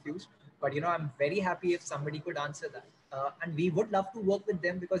very confused, but I'm very happy if somebody could answer that. And we would love to work with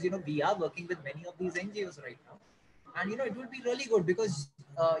them, because we are working with many of these NGOs right now. And it would be really good, because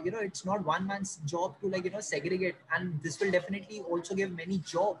it's not one man's job to segregate, and this will definitely also give many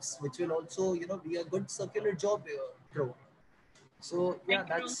jobs, which will also be a good circular job grow. So yeah,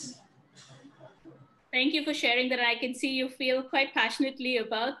 thank you for sharing that. I can see you feel quite passionately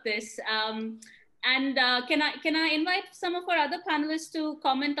about this. And can I invite some of our other panelists to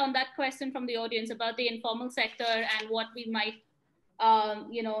comment on that question from the audience about the informal sector and what we might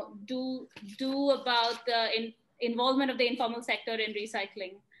do about the involvement of the informal sector in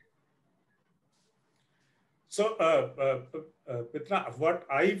recycling? So, Pitra, what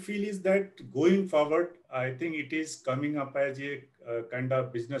I feel is that going forward, I think it is coming up as a kind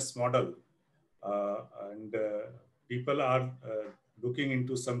of business model, and people are looking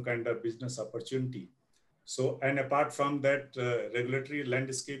into some kind of business opportunity. So, and apart from that, regulatory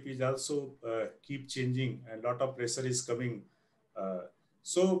landscape is also keep changing, and a lot of pressure is coming.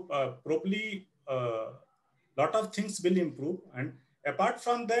 Probably lot of things will improve. And apart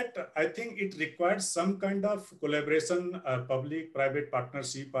from that, I think it requires some kind of collaboration, public-private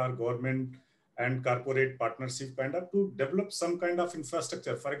partnership, or government and corporate partnership kind of, to develop some kind of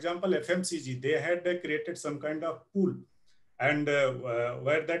infrastructure. For example, FMCG, they had created some kind of pool, and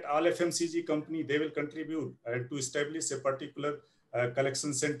where that all FMCG company, they will contribute to establish a particular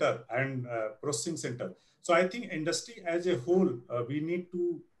collection center and processing center. So I think industry as a whole, we need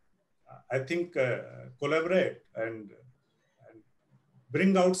to, I think, collaborate and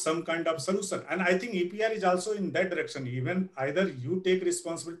bring out some kind of solution. And I think EPR is also in that direction. Even either you take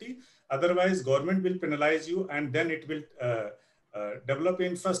responsibility, otherwise government will penalize you, and then it will develop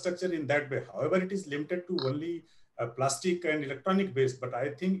infrastructure in that way. However, it is limited to only plastic and electronic waste, but I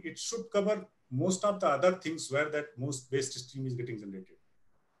think it should cover most of the other things where that most waste stream is getting generated.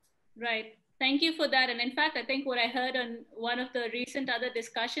 Right. Thank you for that. And in fact, I think what I heard on one of the recent other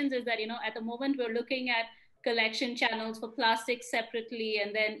discussions is that, at the moment we're looking at collection channels for plastics separately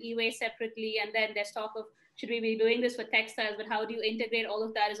and then e-waste separately. And then there's talk of, should we be doing this for textiles? But how do you integrate all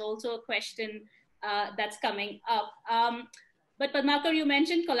of that is also a question that's coming up. But Padmakar, you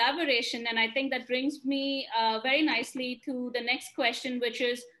mentioned collaboration. And I think that brings me very nicely to the next question, which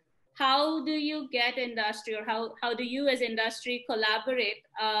is, how do you get industry, or how do you as industry collaborate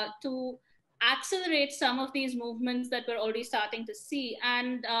to accelerate some of these movements that we're already starting to see?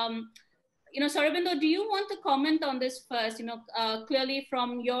 And Sarabindo, do you want to comment on this first? Clearly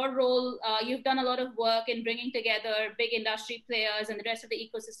from your role, you've done a lot of work in bringing together big industry players and the rest of the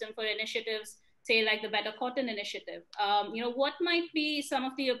ecosystem for initiatives, say like the Better Cotton Initiative. What might be some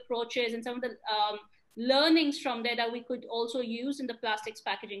of the approaches and some of the learnings from there that we could also use in the plastics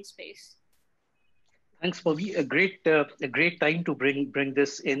packaging space? Thanks, Pavi. A great time to bring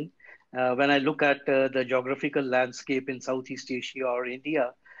this in. When I look at the geographical landscape in Southeast Asia or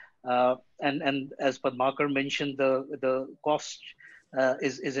India, and as Padmakar mentioned, the cost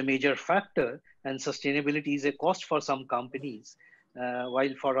is a major factor, and sustainability is a cost for some companies,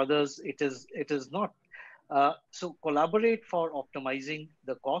 while for others it is not. So collaborate for optimizing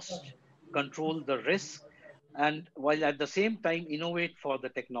the cost, control the risk, and while at the same time innovate for the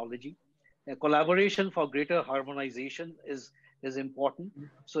technology. Collaboration for greater harmonization is important.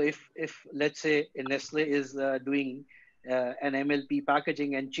 So if let's say Nestle is doing an MLP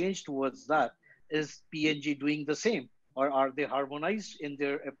packaging and change towards that, is P&G doing the same, or are they harmonized in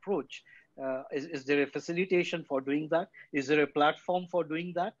their approach? Is there a facilitation for doing that? Is there a platform for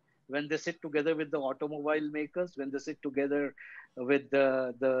doing that? When they sit together with the automobile makers, when they sit together with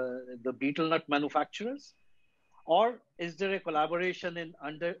the betel nut manufacturers? Or is there a collaboration in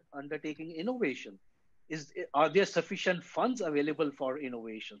undertaking innovation? Are there sufficient funds available for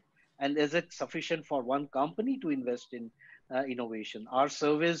innovation? And is it sufficient for one company to invest in innovation? Our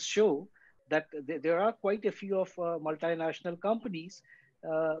surveys show that there are quite a few of multinational companies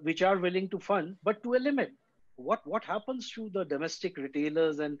which are willing to fund, but to a limit. What happens to the domestic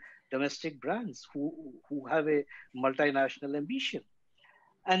retailers and domestic brands who have a multinational ambition?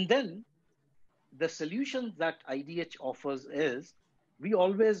 And then the solution that IDH offers is, we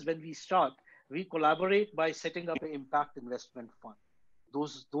always, when we start, we collaborate by setting up an impact investment fund.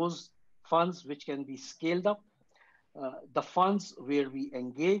 Those funds which can be scaled up, the funds where we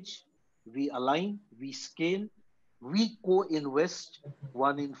engage, we align, we scale, we co-invest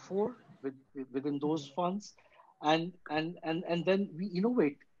 1 in 4 within those funds, and then we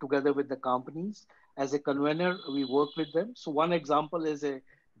innovate together with the companies. As a convener, we work with them. So one example is a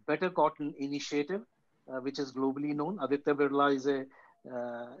Better Cotton Initiative, which is globally known. Aditya Birla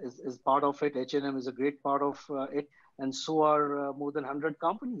is part of it. H&M is a great part of it, and so are more than 100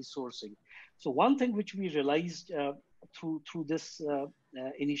 companies sourcing. So one thing which we realized through this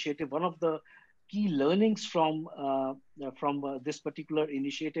initiative, one of the key learnings from this particular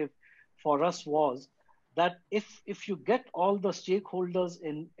initiative for us was that if you get all the stakeholders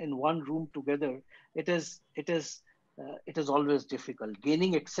in one room together, it is always difficult.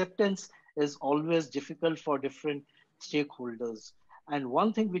 Gaining acceptance is always difficult for different stakeholders. And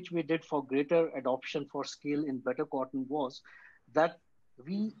one thing which we did for greater adoption for scale in Better Cotton was that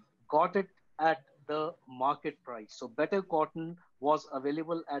we got it at the market price. So Better Cotton was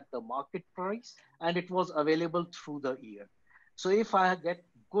available at the market price, and it was available through the year. So if I get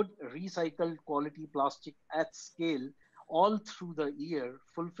good recycled quality plastic at scale all through the year,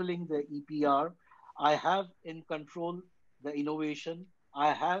 fulfilling the EPR, I have in control the innovation.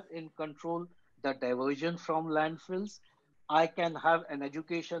 I have in control the diversion from landfills. I can have an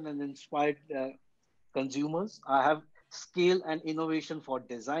education and inspired consumers. I have scale and innovation for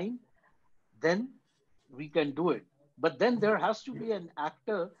design. Then we can do it. But then there has to be an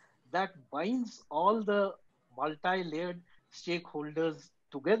actor that binds all the multi-layered stakeholders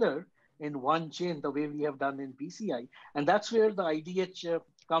together in one chain, the way we have done in PCI. And that's where the IDH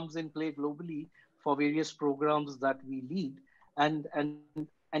comes in play globally for various programs that we lead. And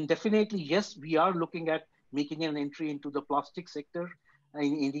definitely, yes, we are looking at making an entry into the plastic sector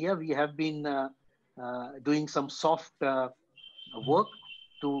in India. We have been doing some soft work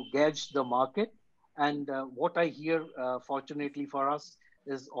to gauge the market. And what I hear, fortunately for us,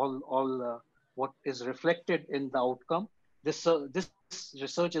 is all what is reflected in the outcome. This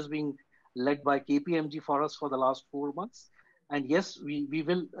research is being led by KPMG for us for the last 4 months. And yes, we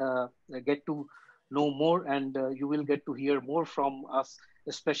will get to know more, and you will get to hear more from us,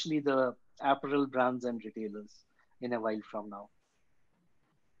 especially the apparel brands and retailers. in a while from now.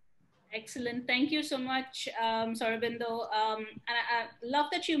 Excellent. Thank you so much, Sorobindo. And I love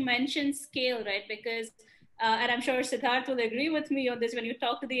that you mentioned scale, right? Because, and I'm sure Siddharth will agree with me on this, when you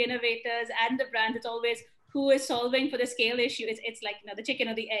talk to the innovators and the brands, it's always who is solving for the scale issue. It's like, the chicken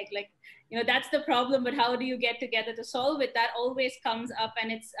or the egg. Like, that's the problem, but how do you get together to solve it? That always comes up,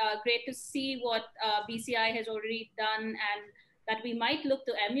 and it's great to see what BCI has already done, and that we might look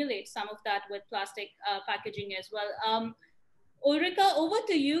to emulate some of that with plastic packaging as well. Ulrika, over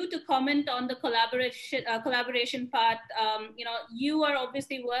to you to comment on the collaboration part. You are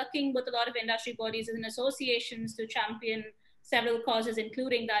obviously working with a lot of industry bodies and associations to champion several causes,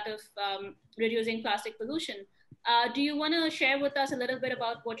 including that of reducing plastic pollution. Do you want to share with us a little bit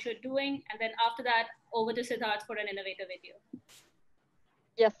about what you're doing? And then after that, over to Siddharth for an innovative video.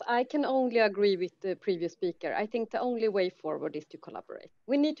 Yes, I can only agree with the previous speaker. I think the only way forward is to collaborate.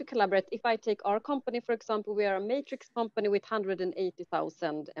 We need to collaborate. If I take our company, for example, we are a matrix company with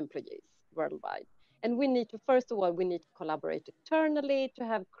 180,000 employees worldwide. And we need to, first of all, we need to collaborate internally to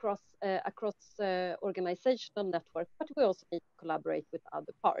have a cross organizational network, but we also need to collaborate with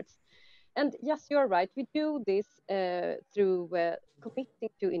other parts. And yes, you're right. We do this through committing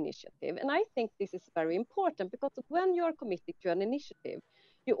to initiative. And I think this is very important, because when you're committed to an initiative,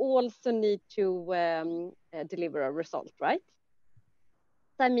 you also need to deliver a result, right?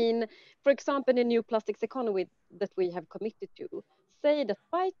 I mean, for example, the new plastics economy that we have committed to, say that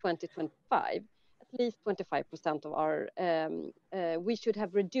by 2025, at least 25% of our, we should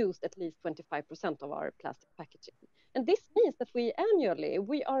have reduced at least 25% of our plastic packaging. And this means that we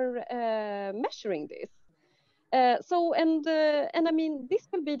are measuring this. And I mean, this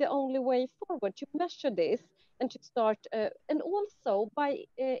will be the only way forward, to measure this and to start, and also by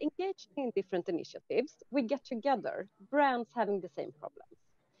engaging in different initiatives, we get together, brands having the same problems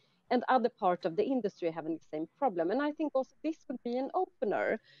and other part of the industry having the same problem. And I think also this will be an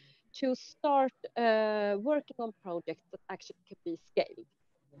opener to start working on projects that actually can be scaled,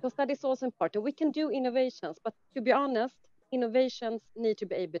 because that is also important. We can do innovations, but to be honest, innovations need to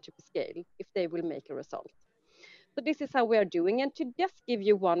be able to be scaled if they will make a result. So this is how we are doing. And to just give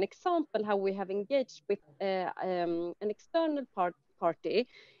you one example how we have engaged with an external party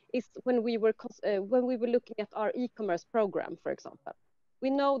is when we were looking at our e-commerce program, for example. We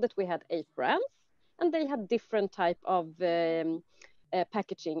know that we had 8 brands, and they had different type of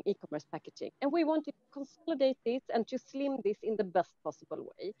packaging, e-commerce packaging. And we wanted to consolidate this and to slim this in the best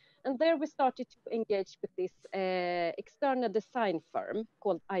possible way. And there we started to engage with this external design firm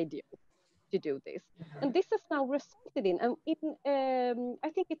called Ideal to do this. And this has now resulted in, I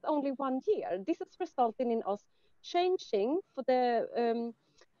think it's only 1 year, this has resulted in us changing for the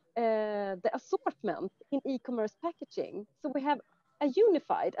assortment in e-commerce packaging. So we have a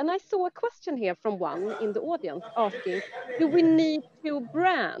unified, and I saw a question here from one in the audience asking, do we need to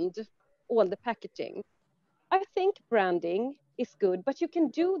brand all the packaging? I think branding is good, but you can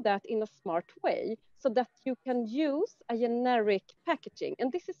do that in a smart way so that you can use a generic packaging.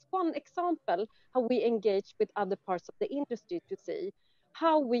 And this is one example how we engage with other parts of the industry to see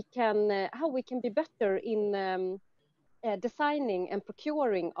how we can be better in designing and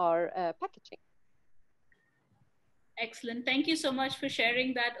procuring our packaging. Excellent. Thank you so much for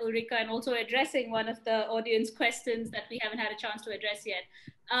sharing that, Ulrika, and also addressing one of the audience questions that we haven't had a chance to address yet.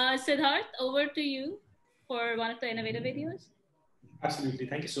 Siddharth, over to you for one of the innovative videos. Absolutely.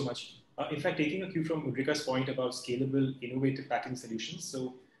 Thank you so much. In fact, taking a cue from Ulrika's point about scalable, innovative packaging solutions.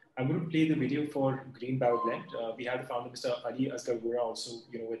 So I'm going to play the video for Green Bio Blend. We have the founder, Mr. Ali Asgar Gora, also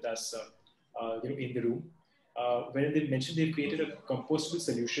with us in the room. When they mentioned they've created a compostable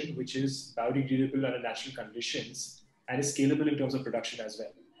solution, which is biodegradable under natural conditions and is scalable in terms of production as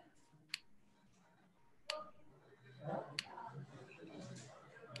well.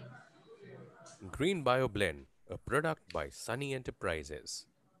 Green Bio Blend, a product by Sunny Enterprises.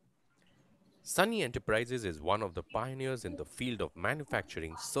 Sunny Enterprises is one of the pioneers in the field of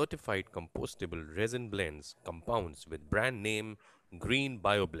manufacturing certified compostable resin blends compounds with brand name Green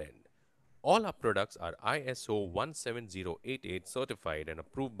Bio Blend. All our products are ISO 17088 certified and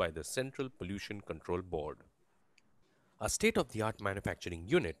approved by the Central Pollution Control Board. A state-of-the-art manufacturing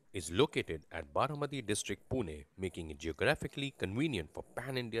unit is located at Baramati district, Pune, making it geographically convenient for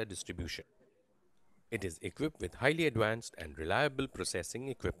pan-India distribution. It is equipped with highly advanced and reliable processing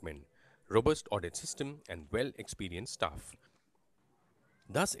equipment, robust audit system, and well-experienced staff,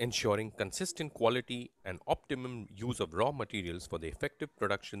 thus ensuring consistent quality and optimum use of raw materials for the effective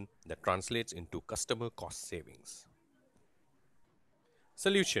production that translates into customer cost savings.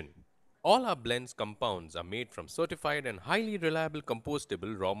 Solution: all our blends compounds are made from certified and highly reliable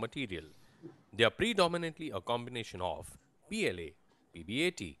compostable raw material. They are predominantly a combination of PLA,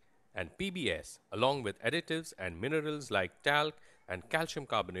 PBAT, and PBS, along with additives and minerals like talc and calcium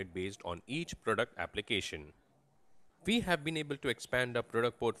carbonate based on each product application. We have been able to expand our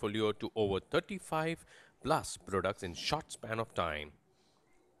product portfolio to over 35 plus products in short span of time,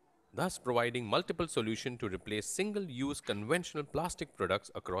 thus providing multiple solutions to replace single-use conventional plastic products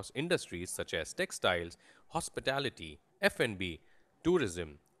across industries such as textiles, hospitality, F&B,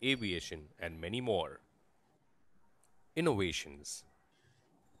 tourism, aviation, and many more. Innovations.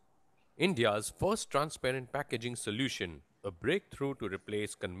 India's first transparent packaging solution, a breakthrough to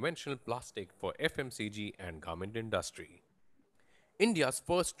replace conventional plastic for FMCG and garment industry. India's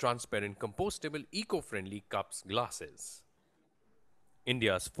first transparent compostable eco-friendly cups glasses.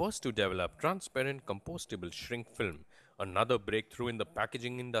 India's first to develop transparent compostable shrink film, another breakthrough in the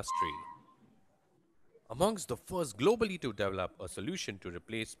packaging industry. Amongst the first globally to develop a solution to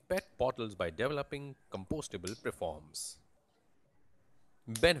replace PET bottles by developing compostable preforms.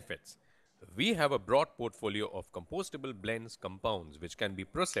 Benefits. We have a broad portfolio of compostable blends compounds which can be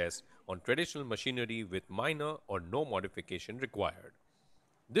processed on traditional machinery with minor or no modification required.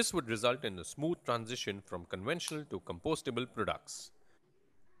 This would result in a smooth transition from conventional to compostable products.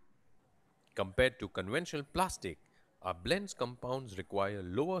 Compared to conventional plastic, our blends compounds require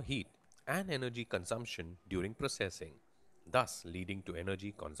lower heat and energy consumption during processing, thus leading to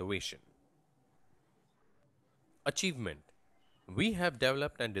energy conservation. Achievement. We have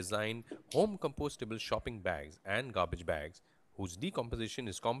developed and designed home compostable shopping bags and garbage bags whose decomposition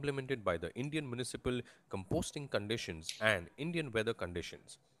is complemented by the Indian municipal composting conditions and Indian weather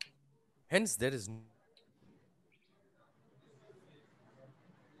conditions. Hence, there is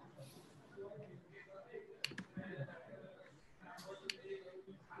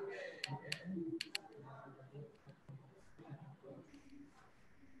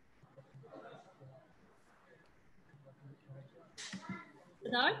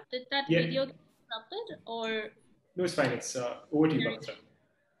Siddharth, did that Yeah. video get interrupted or? No, it's fine. It's over to you, Pavitra.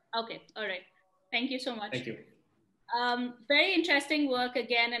 Okay, all right. Thank you so much. Thank you. Very interesting work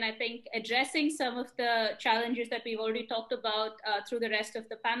again, and I think addressing some of the challenges that we've already talked about through the rest of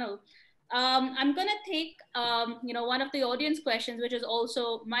the panel. I'm going to take, one of the audience questions, which is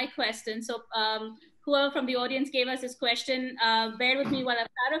also my question. So whoever from the audience gave us this question, bear with me while I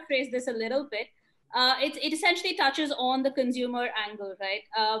paraphrase this a little bit. It essentially touches on the consumer angle, right?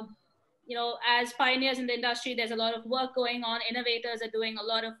 As pioneers in the industry, there's a lot of work going on. Innovators are doing a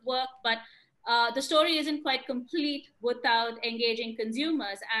lot of work, but the story isn't quite complete without engaging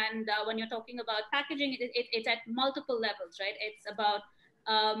consumers. And when you're talking about packaging, it's at multiple levels, right? It's about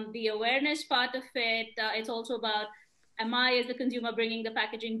the awareness part of it. It's also about, am I, as the consumer, bringing the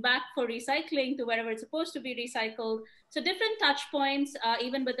packaging back for recycling to wherever it's supposed to be recycled? So different touch points,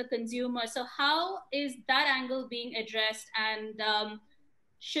 even with the consumer. So how is that angle being addressed? And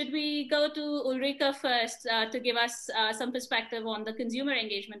should we go to Ulrika first to give us some perspective on the consumer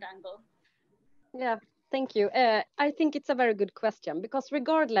engagement angle? Yeah, thank you. I think it's a very good question because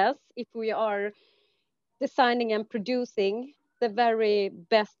regardless if we are designing and producing the very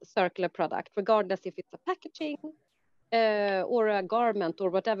best circular product, regardless if it's a packaging or a garment or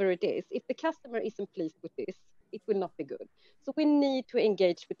whatever it is, if the customer isn't pleased with this, it will not be good. So we need to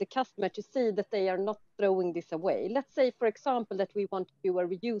engage with the customer to see that they are not throwing this away. Let's say, for example, that we want to do a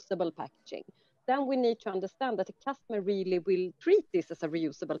reusable packaging. Then we need to understand that the customer really will treat this as a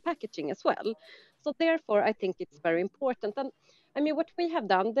reusable packaging as well. So therefore, I think it's very important. And I mean, what we have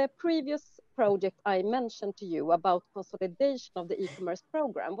done, the previous project I mentioned to you about consolidation of the e-commerce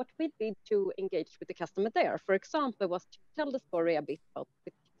program, what we did to engage with the customer there, for example, was to tell the story a bit about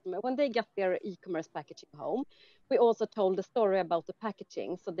the customer. When they get their e-commerce packaging home, we also told the story about the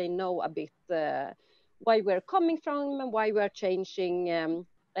packaging so they know a bit why we're coming from and why we're changing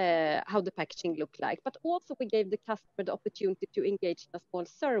how the packaging look like. But also we gave the customer the opportunity to engage in a small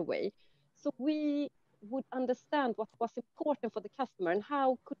survey. So we would understand what was important for the customer and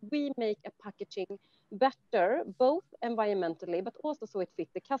how could we make a packaging better, both environmentally, but also so it fit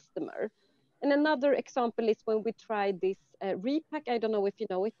the customer. And another example is when we tried this repack, I don't know if you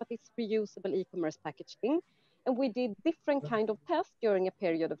know it, but it's reusable e-commerce packaging. And we did different kind of tests during a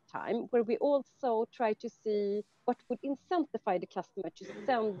period of time where we also tried to see what would incentivize the customer to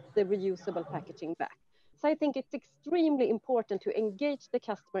send the reusable packaging back. So I think it's extremely important to engage the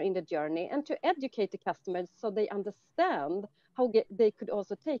customer in the journey and to educate the customers so they understand how they could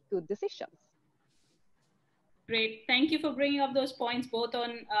also take good decisions. Great. Thank you for bringing up those points, both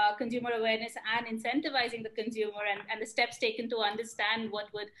on consumer awareness and incentivizing the consumer and the steps taken to understand what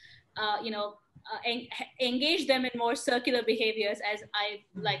would, engage them in more circular behaviors, as I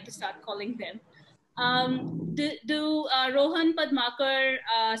like to start calling them. Rohan, Padmakar,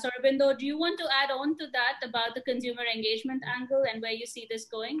 Sarbindo, do you want to add on to that about the consumer engagement angle and where you see this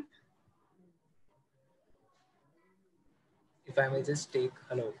going? If I may just take,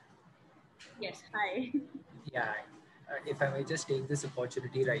 hello. Yes, hi. Yeah, if I may just take this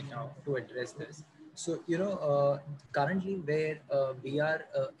opportunity right now to address this. So, currently where we are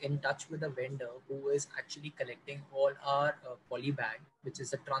in touch with a vendor who is actually collecting all our poly bag, which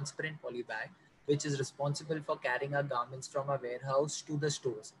is a transparent poly bag, which is responsible for carrying our garments from our warehouse to the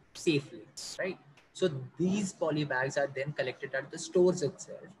stores safely, right? So these poly bags are then collected at the stores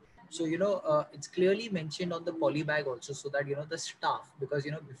itself. So, it's clearly mentioned on the poly bag also, so that, the staff, because,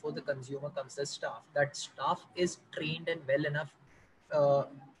 before the consumer comes the staff, that staff is trained and well enough,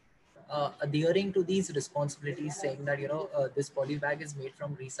 adhering to these responsibilities, saying that, this poly bag is made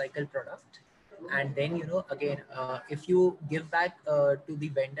from recycled product. And then, again, if you give back to the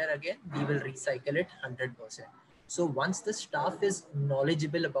vendor again, we will recycle it 100%. So once the staff is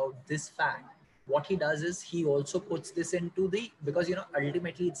knowledgeable about this fact, what he does is he also puts this into the, because,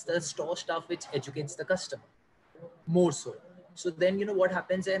 ultimately it's the store staff which educates the customer more so. So then, what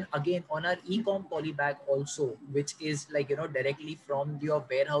happens, and again on our e-com poly bag also, which is like, directly from your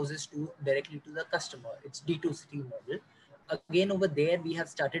warehouses to directly to the customer, it's D2C model. Again, over there, we have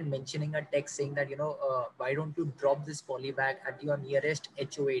started mentioning a text saying that, why don't you drop this poly bag at your nearest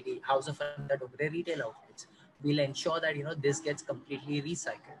HOAD, House of Anita Dongre retail outlets. We'll ensure that, this gets completely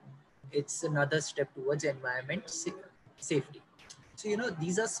recycled. It's another step towards environment safety. So,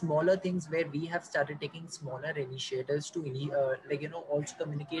 these are smaller things where we have started taking smaller initiatives to, also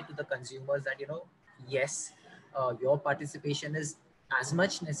communicate to the consumers that, yes, your participation is as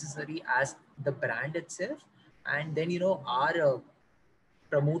much necessary as the brand itself. And then, our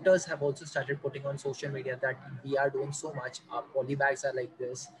promoters have also started putting on social media that we are doing so much. Our poly bags are like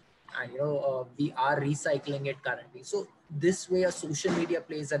this, and we are recycling it currently. So this way, a social media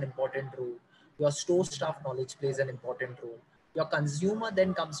plays an important role. Your store staff knowledge plays an important role. Your consumer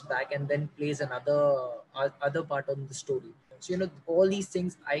then comes back and then plays another other part on the story. So all these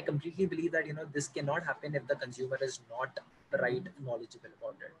things, I completely believe that this cannot happen if the consumer is not right knowledgeable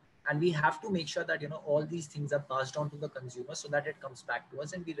about it. And we have to make sure that all these things are passed on to the consumer so that it comes back to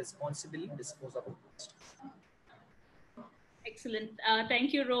us and we responsibly dispose of it. Excellent.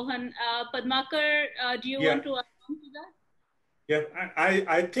 Thank you, Rohan. Padmakar, do you want to add on to that? Yeah,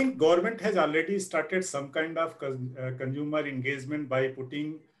 I think government has already started some kind of consumer engagement by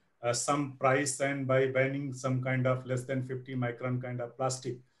putting some price and by banning some kind of less than 50 micron kind of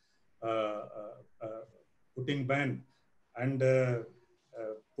plastic, putting ban and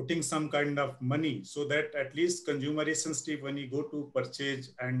putting some kind of money so that at least consumer is sensitive when he go to purchase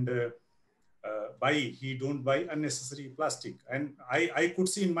and buy, he don't buy unnecessary plastic. And I could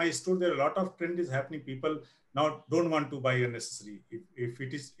see in my store there are a lot of trend is happening. People now don't want to buy unnecessary if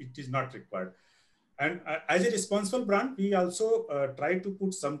it is not required. And as a responsible brand, we also try to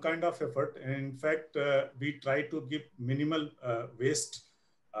put some kind of effort. And in fact, we try to give minimal waste,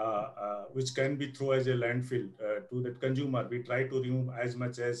 which can be thrown as a landfill to the consumer. We try to remove as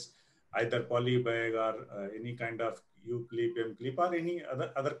much as either poly bag or any kind of U-clip, M-clip, or any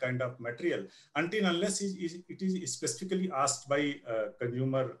other kind of material, until unless it is specifically asked by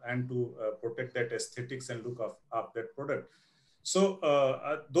consumer and to protect that aesthetics and look of that product. So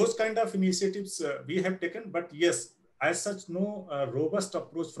those kind of initiatives we have taken, but yes, as such, no robust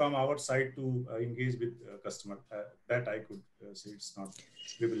approach from our side to engage with customer. That I could say it's not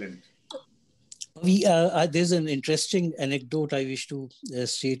prevalent. There's an interesting anecdote I wish to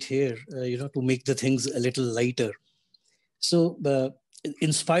state here, to make the things a little lighter. So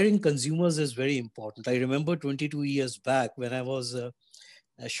inspiring consumers is very important. I remember 22 years back when I was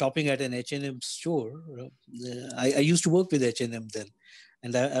shopping at an H&M store. I used to work with H&M then,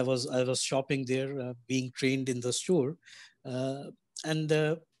 and I was shopping there, being trained in the store, and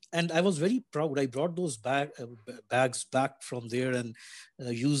I was very proud. I brought those bags back from there and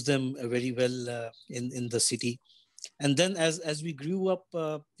used them very well in the city. And then as we grew up,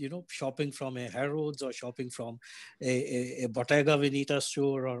 shopping from a Harrods or shopping from a Bottega Veneta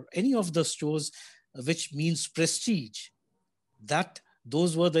store or any of the stores which means prestige,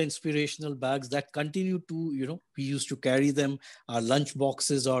 those were the inspirational bags that continue to, we used to carry them, our lunch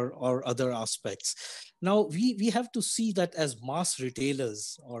boxes or other aspects. Now we have to see that as mass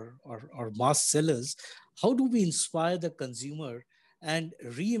retailers or mass sellers, how do we inspire the consumer and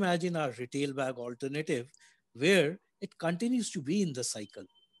reimagine our retail bag alternative where it continues to be in the cycle?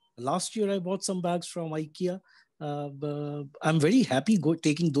 Last year, I bought some bags from IKEA. I'm very happy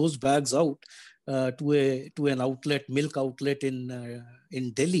taking those bags out to an outlet, milk outlet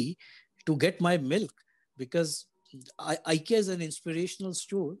in Delhi to get my milk, because IKEA is an inspirational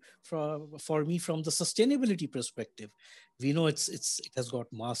store for me from the sustainability perspective. We know it has got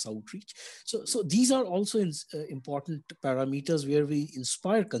mass outreach. So these are also important parameters where we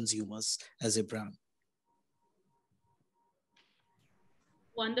inspire consumers as a brand.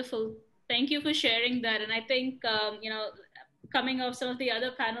 Wonderful. Thank you for sharing that. And I think, coming off some of the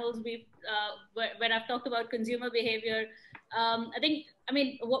other panels when I've talked about consumer behavior,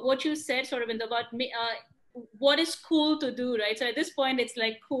 what you said sort of about what is cool to do, right? So at this point, it's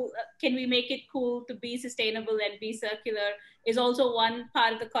like, cool. Can we make it cool to be sustainable and be circular is also one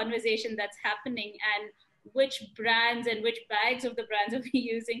part of the conversation that's happening. And which brands and which bags of the brands are we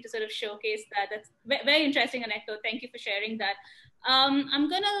using to sort of showcase that? That's very interesting, Aneko. Thank you for sharing that. I'm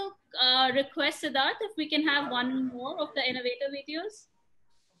going to request Siddharth if we can have one more of the innovator videos.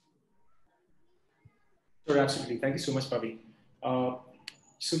 Sure, absolutely. Thank you so much, Pavi.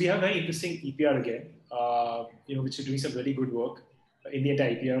 So we have very interesting EPR again, which is doing some really good work in the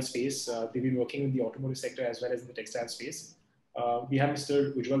entire EPR space. They've been working in the automotive sector as well as in the textile space. We have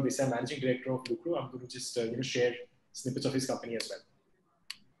Mr. Ujjwal Desai, Managing Director of Lucro. I'm going to just share snippets of his company as well.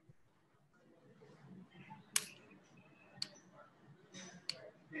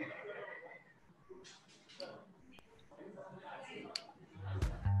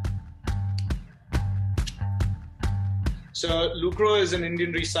 So Lucro is an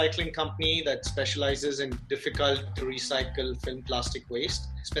Indian recycling company that specializes in difficult to recycle film plastic waste,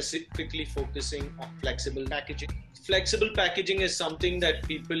 specifically focusing on flexible packaging. Flexible packaging is something that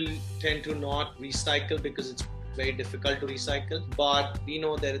people tend to not recycle because it's very difficult to recycle, but we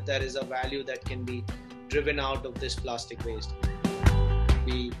know that there is a value that can be driven out of this plastic waste.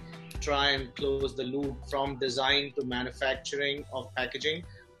 We try and close the loop from design to manufacturing of packaging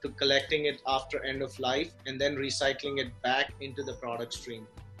to collecting it after end of life and then recycling it back into the product stream.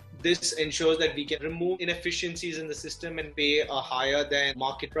 This ensures that we can remove inefficiencies in the system and pay a higher than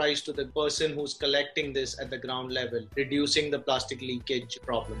market price to the person who's collecting this at the ground level, reducing the plastic leakage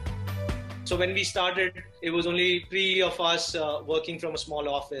problem. So when we started, it was only 3 of us working from a small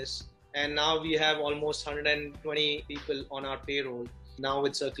office, and now we have almost 120 people on our payroll. Now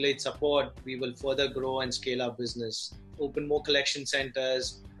with Circulate support, we will further grow and scale our business, open more collection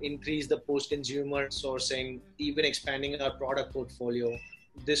centers, increase the post-consumer sourcing, even expanding our product portfolio.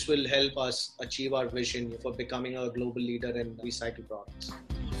 This will help us achieve our vision for becoming a global leader in recycled products.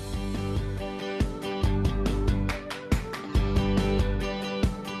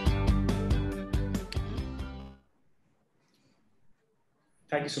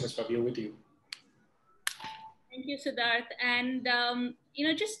 Thank you so much, Pavi. Over to you. Thank you, Siddharth. And,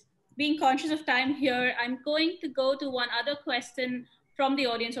 just being conscious of time here, I'm going to go to one other question from the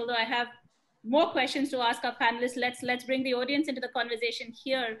audience, although I have more questions to ask our panelists. Let's bring the audience into the conversation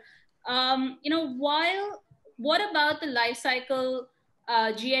here. What about the life cycle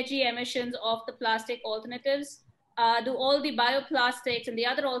GHG emissions of the plastic alternatives? Do all the bioplastics and the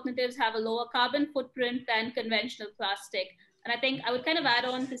other alternatives have a lower carbon footprint than conventional plastic? And I think I would kind of add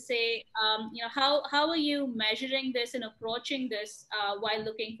on to say, how are you measuring this and approaching this while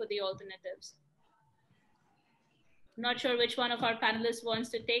looking for the alternatives? I'm not sure which one of our panelists wants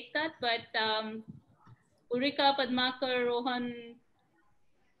to take that, but Ulrika, Padmakar, Rohan,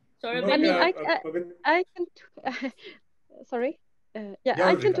 sorry. I mean, I can, sorry.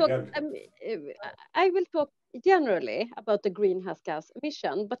 I can talk. I will talk generally about the greenhouse gas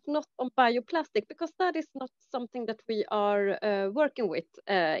emission, but not on bioplastic, because that is not something that we are working with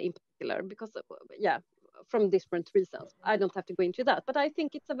in particular, because, from different reasons. I don't have to go into that, but I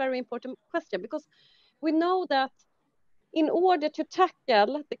think it's a very important question, because we know that in order to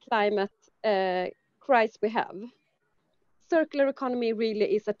tackle the climate crisis we have, circular economy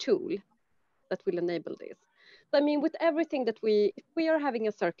really is a tool that will enable this. So, I mean, with everything that if we are having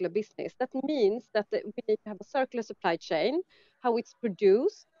a circular business, that means that we need to have a circular supply chain, how it's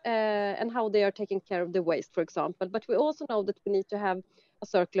produced and how they are taking care of the waste, for example. But we also know that we need to have a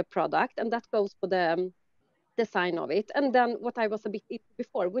circular product, and that goes for the design of it. And then what I was a bit into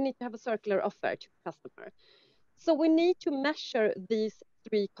before, we need to have a circular offer to the customer. So we need to measure these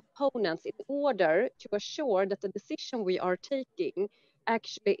 3 components in order to assure that the decision we are taking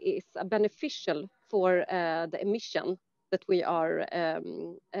actually is beneficial for the emission that we are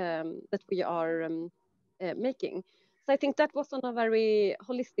making. So I think that was on a very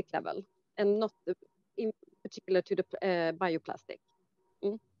holistic level and not in particular to the bioplastic.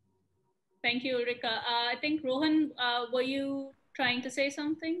 Thank you, Ulrika. I think Rohan, were you trying to say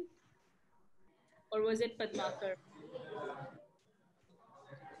something? Or was it Padmakar?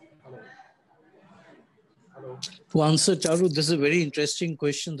 To answer, Charu, this is a very interesting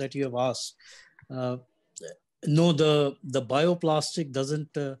question that you have asked. No, the bioplastic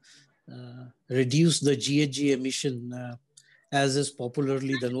doesn't reduce the GHG emission as is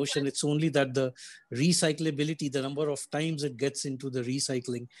popularly the notion. It's only that the recyclability, the number of times it gets into the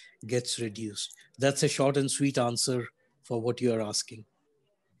recycling, gets reduced. That's a short and sweet answer for what you are asking.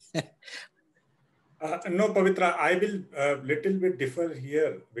 No, Pavitra, I will little bit differ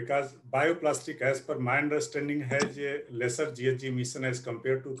here because bioplastic, as per my understanding, has a lesser GHG emission as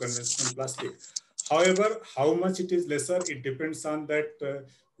compared to conventional plastic. However, how much it is lesser, it depends on that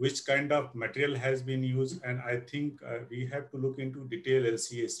which kind of material has been used. And I think we have to look into detailed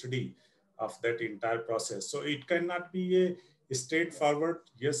LCA study of that entire process. So it cannot be a straightforward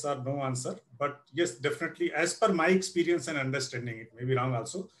yes or no answer. But yes, definitely, as per my experience and understanding, it may be wrong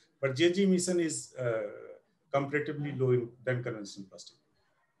also, but GHG emission is comparatively low than conventional plastic.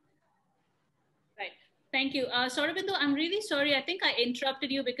 Right. Thank you. Saurabindu, I'm really sorry. I think I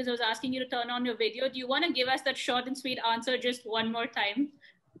interrupted you because I was asking you to turn on your video. Do you want to give us that short and sweet answer just one more time?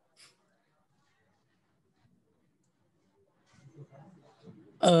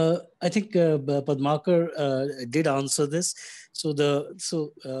 I think Padmakar did answer this. So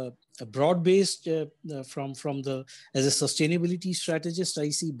broad-based from the as a sustainability strategist, I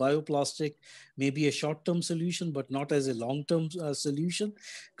see bioplastic maybe a short-term solution, but not as a long-term solution.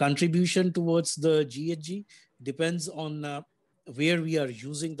 Contribution towards the GHG depends on where we are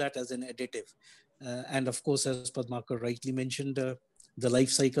using that as an additive, and of course, as Padmakar rightly mentioned, the life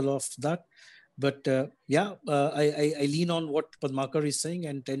cycle of that. But I lean on what Padmakar is saying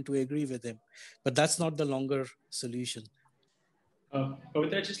and tend to agree with him. But that's not the longer solution.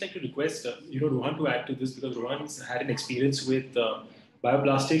 Pavitra, I'd just like to request Rohan to add to this because Rohan's had an experience with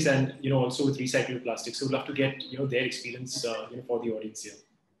bioplastics and also with recycled plastics. So we'd love to get their experience for the audience here.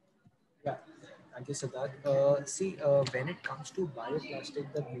 Yeah, thank you, Siddharth. When it comes to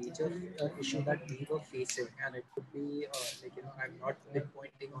bioplastic, the major issue that we were facing, and it could be I'm not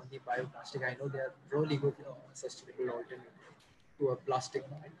pinpointing on the bioplastic. I know they are really good sustainable alternative to a plastic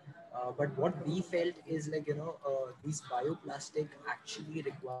bag. But what we felt is these bioplastic actually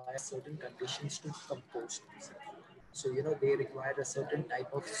require certain conditions to compost. So, they require a certain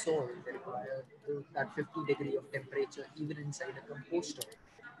type of soil. They require that 50 degree of temperature, even inside a composter.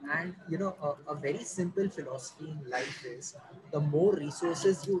 And, a very simple philosophy in life is the more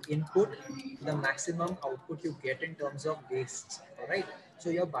resources you input, the maximum output you get in terms of waste. All right. So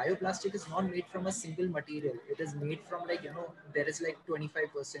your bioplastic is not made from a single material. It is made from there is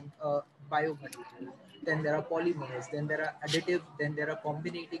 25% biomaterial. Then there are polymers, then there are additive, then there are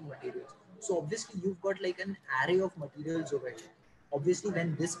combinating materials. So obviously you've got an array of materials over here. Obviously,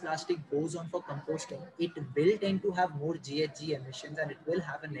 when this plastic goes on for composting, it will tend to have more GHG emissions and it will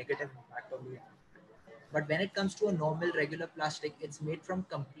have a negative impact on the environment. But when it comes to a normal regular plastic, it's made from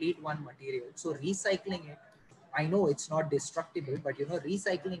complete one material. So recycling it, I know it's not destructible, but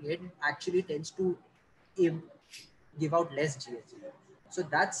recycling it actually tends to give out less GHG. So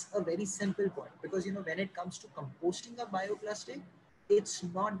that's a very simple point because when it comes to composting a bioplastic, it's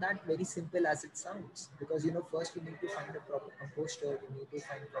not that very simple as it sounds because first you need to find a proper composter, you need to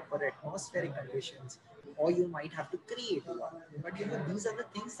find proper atmospheric conditions, or you might have to create one. But these are the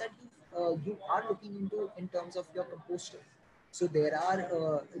things that you are looking into in terms of your composter. So there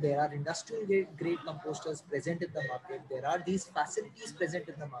are industrial grade composters present in the market. There are these facilities present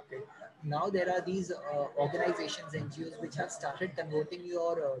in the market. Now there are these organizations, NGOs, which have started converting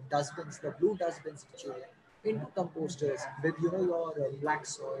your dustbins, the blue dustbins which you get, into composters with your black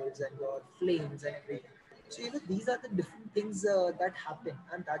soils and your flames and everything. So these are the different things that happen,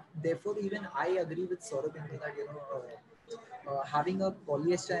 and that therefore even I agree with Saurabh that having a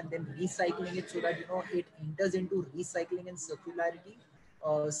polyester and then recycling it so that it enters into recycling and circularity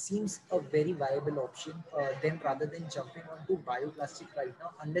seems a very viable option then rather than jumping onto bioplastic right now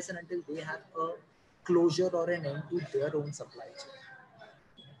unless and until they have a closure or an end to their own supply chain.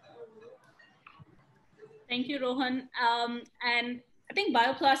 Thank you, Rohan. And I think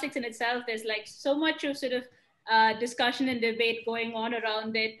bioplastics in itself, there's so much of sort of discussion and debate going on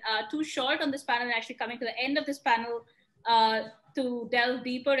around it. Too short on this panel and actually coming to the end of this panel to delve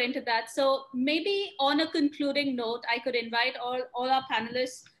deeper into that. So maybe on a concluding note, I could invite all our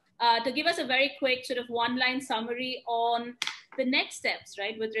panelists to give us a very quick sort of one-line summary on the next steps,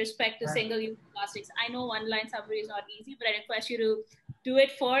 right, with respect to single-use plastics. I know one-line summary is not easy, but I request you to do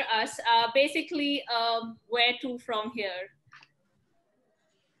it for us. Basically, where to from here?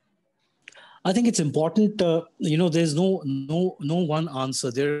 I think it's important. There's no one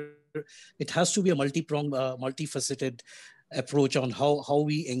answer. It has to be a multi-pronged, multifaceted approach on how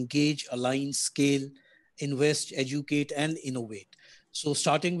we engage, align, scale, invest, educate, and innovate. So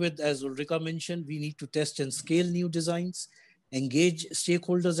starting with, as Ulrika mentioned, we need to test and scale new designs, engage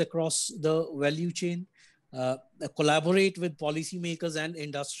stakeholders across the value chain, collaborate with policymakers and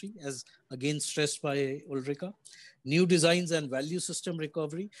industry, as again stressed by Ulrika. New designs and value system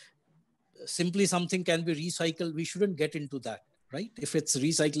recovery. Simply something can be recycled. We shouldn't get into that, right? If it's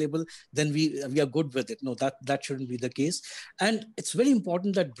recyclable, then we are good with it. No, that shouldn't be the case. And it's very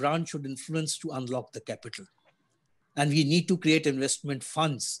important that brand should influence to unlock the capital. And we need to create investment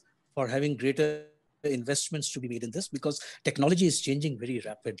funds for having greater investments to be made in this, because technology is changing very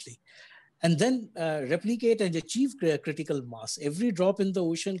rapidly. And then replicate and achieve critical mass. Every drop in the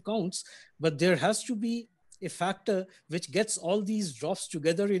ocean counts, but there has to be a factor which gets all these drops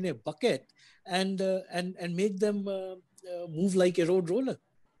together in a bucket and make them move like a road roller.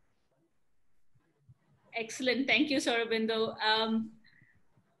 Excellent. Thank you, Saurabindo.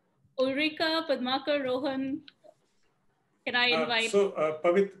 Ulrika, Padmakar, Rohan, can I invite?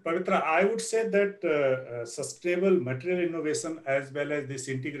 Pavitra, I would say that sustainable material innovation as well as this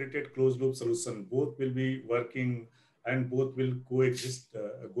integrated closed loop solution, both will be working and both will coexist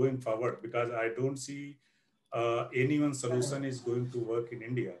going forward, because I don't see any one solution is going to work in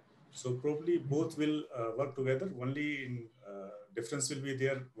India. So probably both will work together. Only in difference will be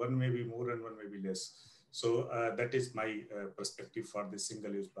there. One may be more and one may be less. So that is my perspective for the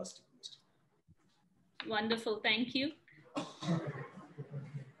single-use plastic industry. Wonderful, thank you.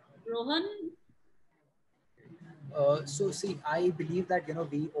 Rohan? So see, I believe that,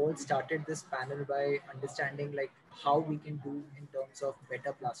 we all started this panel by understanding like how we can do in terms of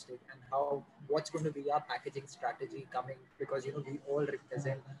better plastic and what's going to be our packaging strategy coming, because, we all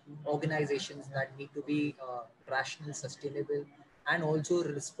represent organizations that need to be rational, sustainable, and also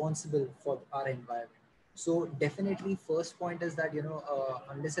responsible for our environment. So definitely first point is that,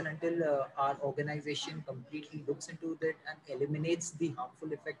 unless and until our organization completely looks into that and eliminates the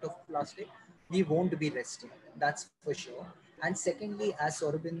harmful effect of plastic, we won't be resting. That's for sure. And secondly, as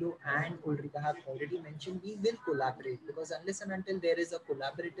Saurabindo and Ulrika have already mentioned, we will collaborate, because unless and until there is a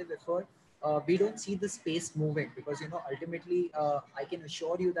collaborative effort, we don't see the space moving, because, ultimately, I can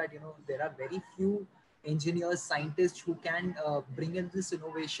assure you that, there are very few engineers, scientists who can bring in this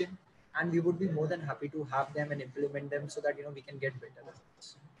innovation, and we would be more than happy to have them and implement them so that, we can get better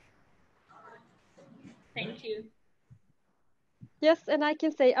results. Thank you. Yes, and I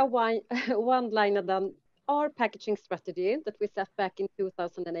can say a one-liner then. Our packaging strategy that we set back in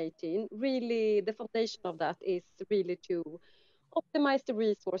 2018, really the foundation of that is really to optimize the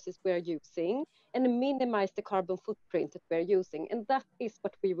resources we're using and minimize the carbon footprint that we're using. And that is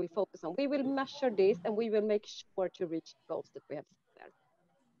what we will focus on. We will measure this and we will make sure to reach the goals that we have set there.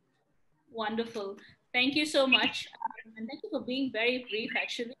 Wonderful. Thank you so much. And thank you for being very brief,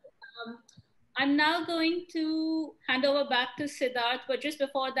 actually. I'm now going to hand over back to Siddharth, but just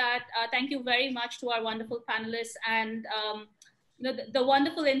before that, thank you very much to our wonderful panelists and the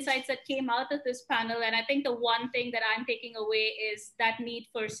wonderful insights that came out of this panel. And I think the one thing that I'm taking away is that need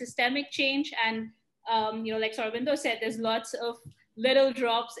for systemic change. And like Saurabindo said, there's lots of little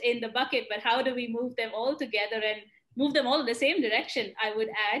drops in the bucket, but how do we move them all together and move them all in the same direction, I would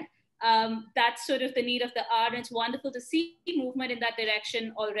add. That's sort of the need of the hour, and it's wonderful to see movement in that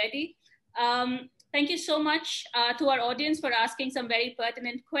direction already. Thank you so much to our audience for asking some very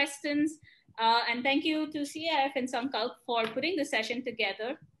pertinent questions. And thank you to CAIF and Sankalp for putting the session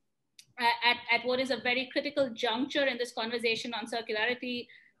together at what is a very critical juncture in this conversation on circularity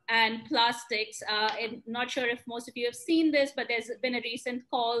and plastics. I'm not sure if most of you have seen this, but there's been a recent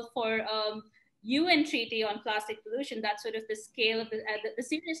call for UN treaty on plastic pollution. That's sort of the scale of the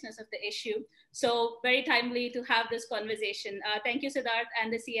seriousness of the issue. So very timely to have this conversation. Thank you, Siddharth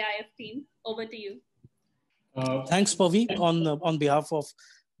and the CAIF team. Over to you. Thanks, Pavi, on behalf of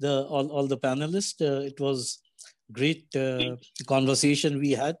all the panelists. It was great conversation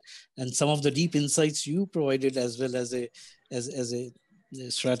we had, and some of the deep insights you provided as well as a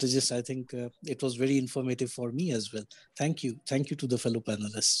strategist. I think it was very informative for me as well. Thank you. Thank you to the fellow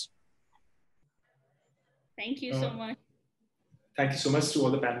panelists. Thank you so much. Thank you so much to all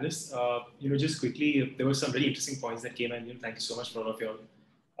the panelists. Just quickly, there were some very interesting points that came in. Thank you so much for all of you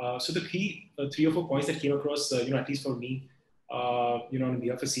all. So the key 3 or 4 points that came across, at least for me, on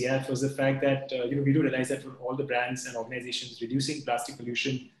behalf of CAIF, was the fact that, we do realize that for all the brands and organizations, reducing plastic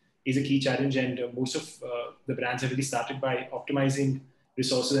pollution is a key challenge. And most of the brands have really started by optimizing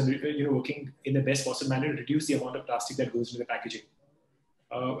resources and, working in the best possible manner to reduce the amount of plastic that goes into the packaging.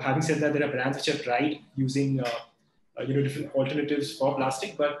 Having said that, there are brands which have tried using different alternatives for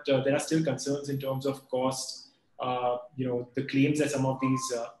plastic, but there are still concerns in terms of cost, the claims that some of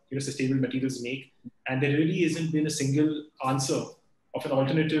these sustainable materials make, and there really isn't been a single answer of an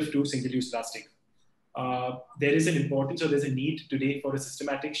alternative to single-use plastic. There is an importance, or there's a need today for a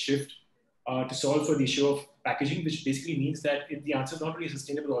systematic shift to solve for the issue of packaging, which basically means that the answer is not really a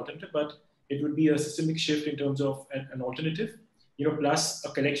sustainable alternative, but it would be a systemic shift in terms of an alternative, plus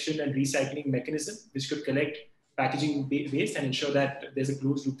a collection and recycling mechanism, which could collect packaging waste and ensure that there's a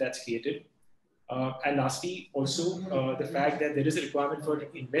closed loop that's created. And lastly, also the fact that there is a requirement for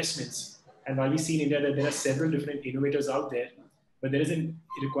investments. And while we see in India that there are several different innovators out there, but there is a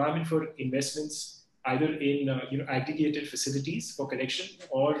requirement for investments either in aggregated facilities for collection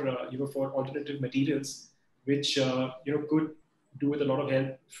or for alternative materials, which could do with a lot of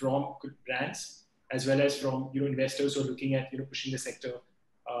help from brands as well as from investors who are looking at pushing the sector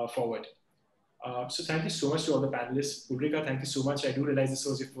forward. So thank you so much to all the panelists. Ulrika, thank you so much. I do realize this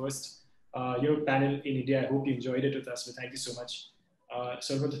was your first panel in India. I hope you enjoyed it with us, but thank you so much.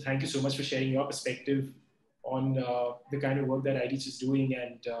 So I want to thank you so much for sharing your perspective on the kind of work that IDEACH is doing,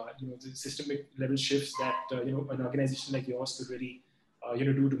 and the systemic level shifts that an organization like yours could really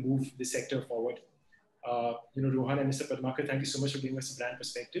do to move the sector forward. Rohan and Mr. Padmakar, thank you so much for giving us a brand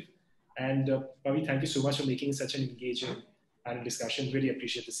perspective, and Pavi, thank you so much for making such an engaging panel discussion. Really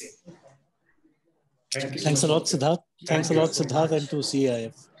appreciate the same. Thanks a lot, Siddharth. Thanks a lot, Siddharth, and to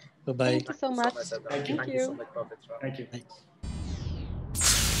CAIF. Bye bye. Thank you so much. Thank you. Thank you. Thank you.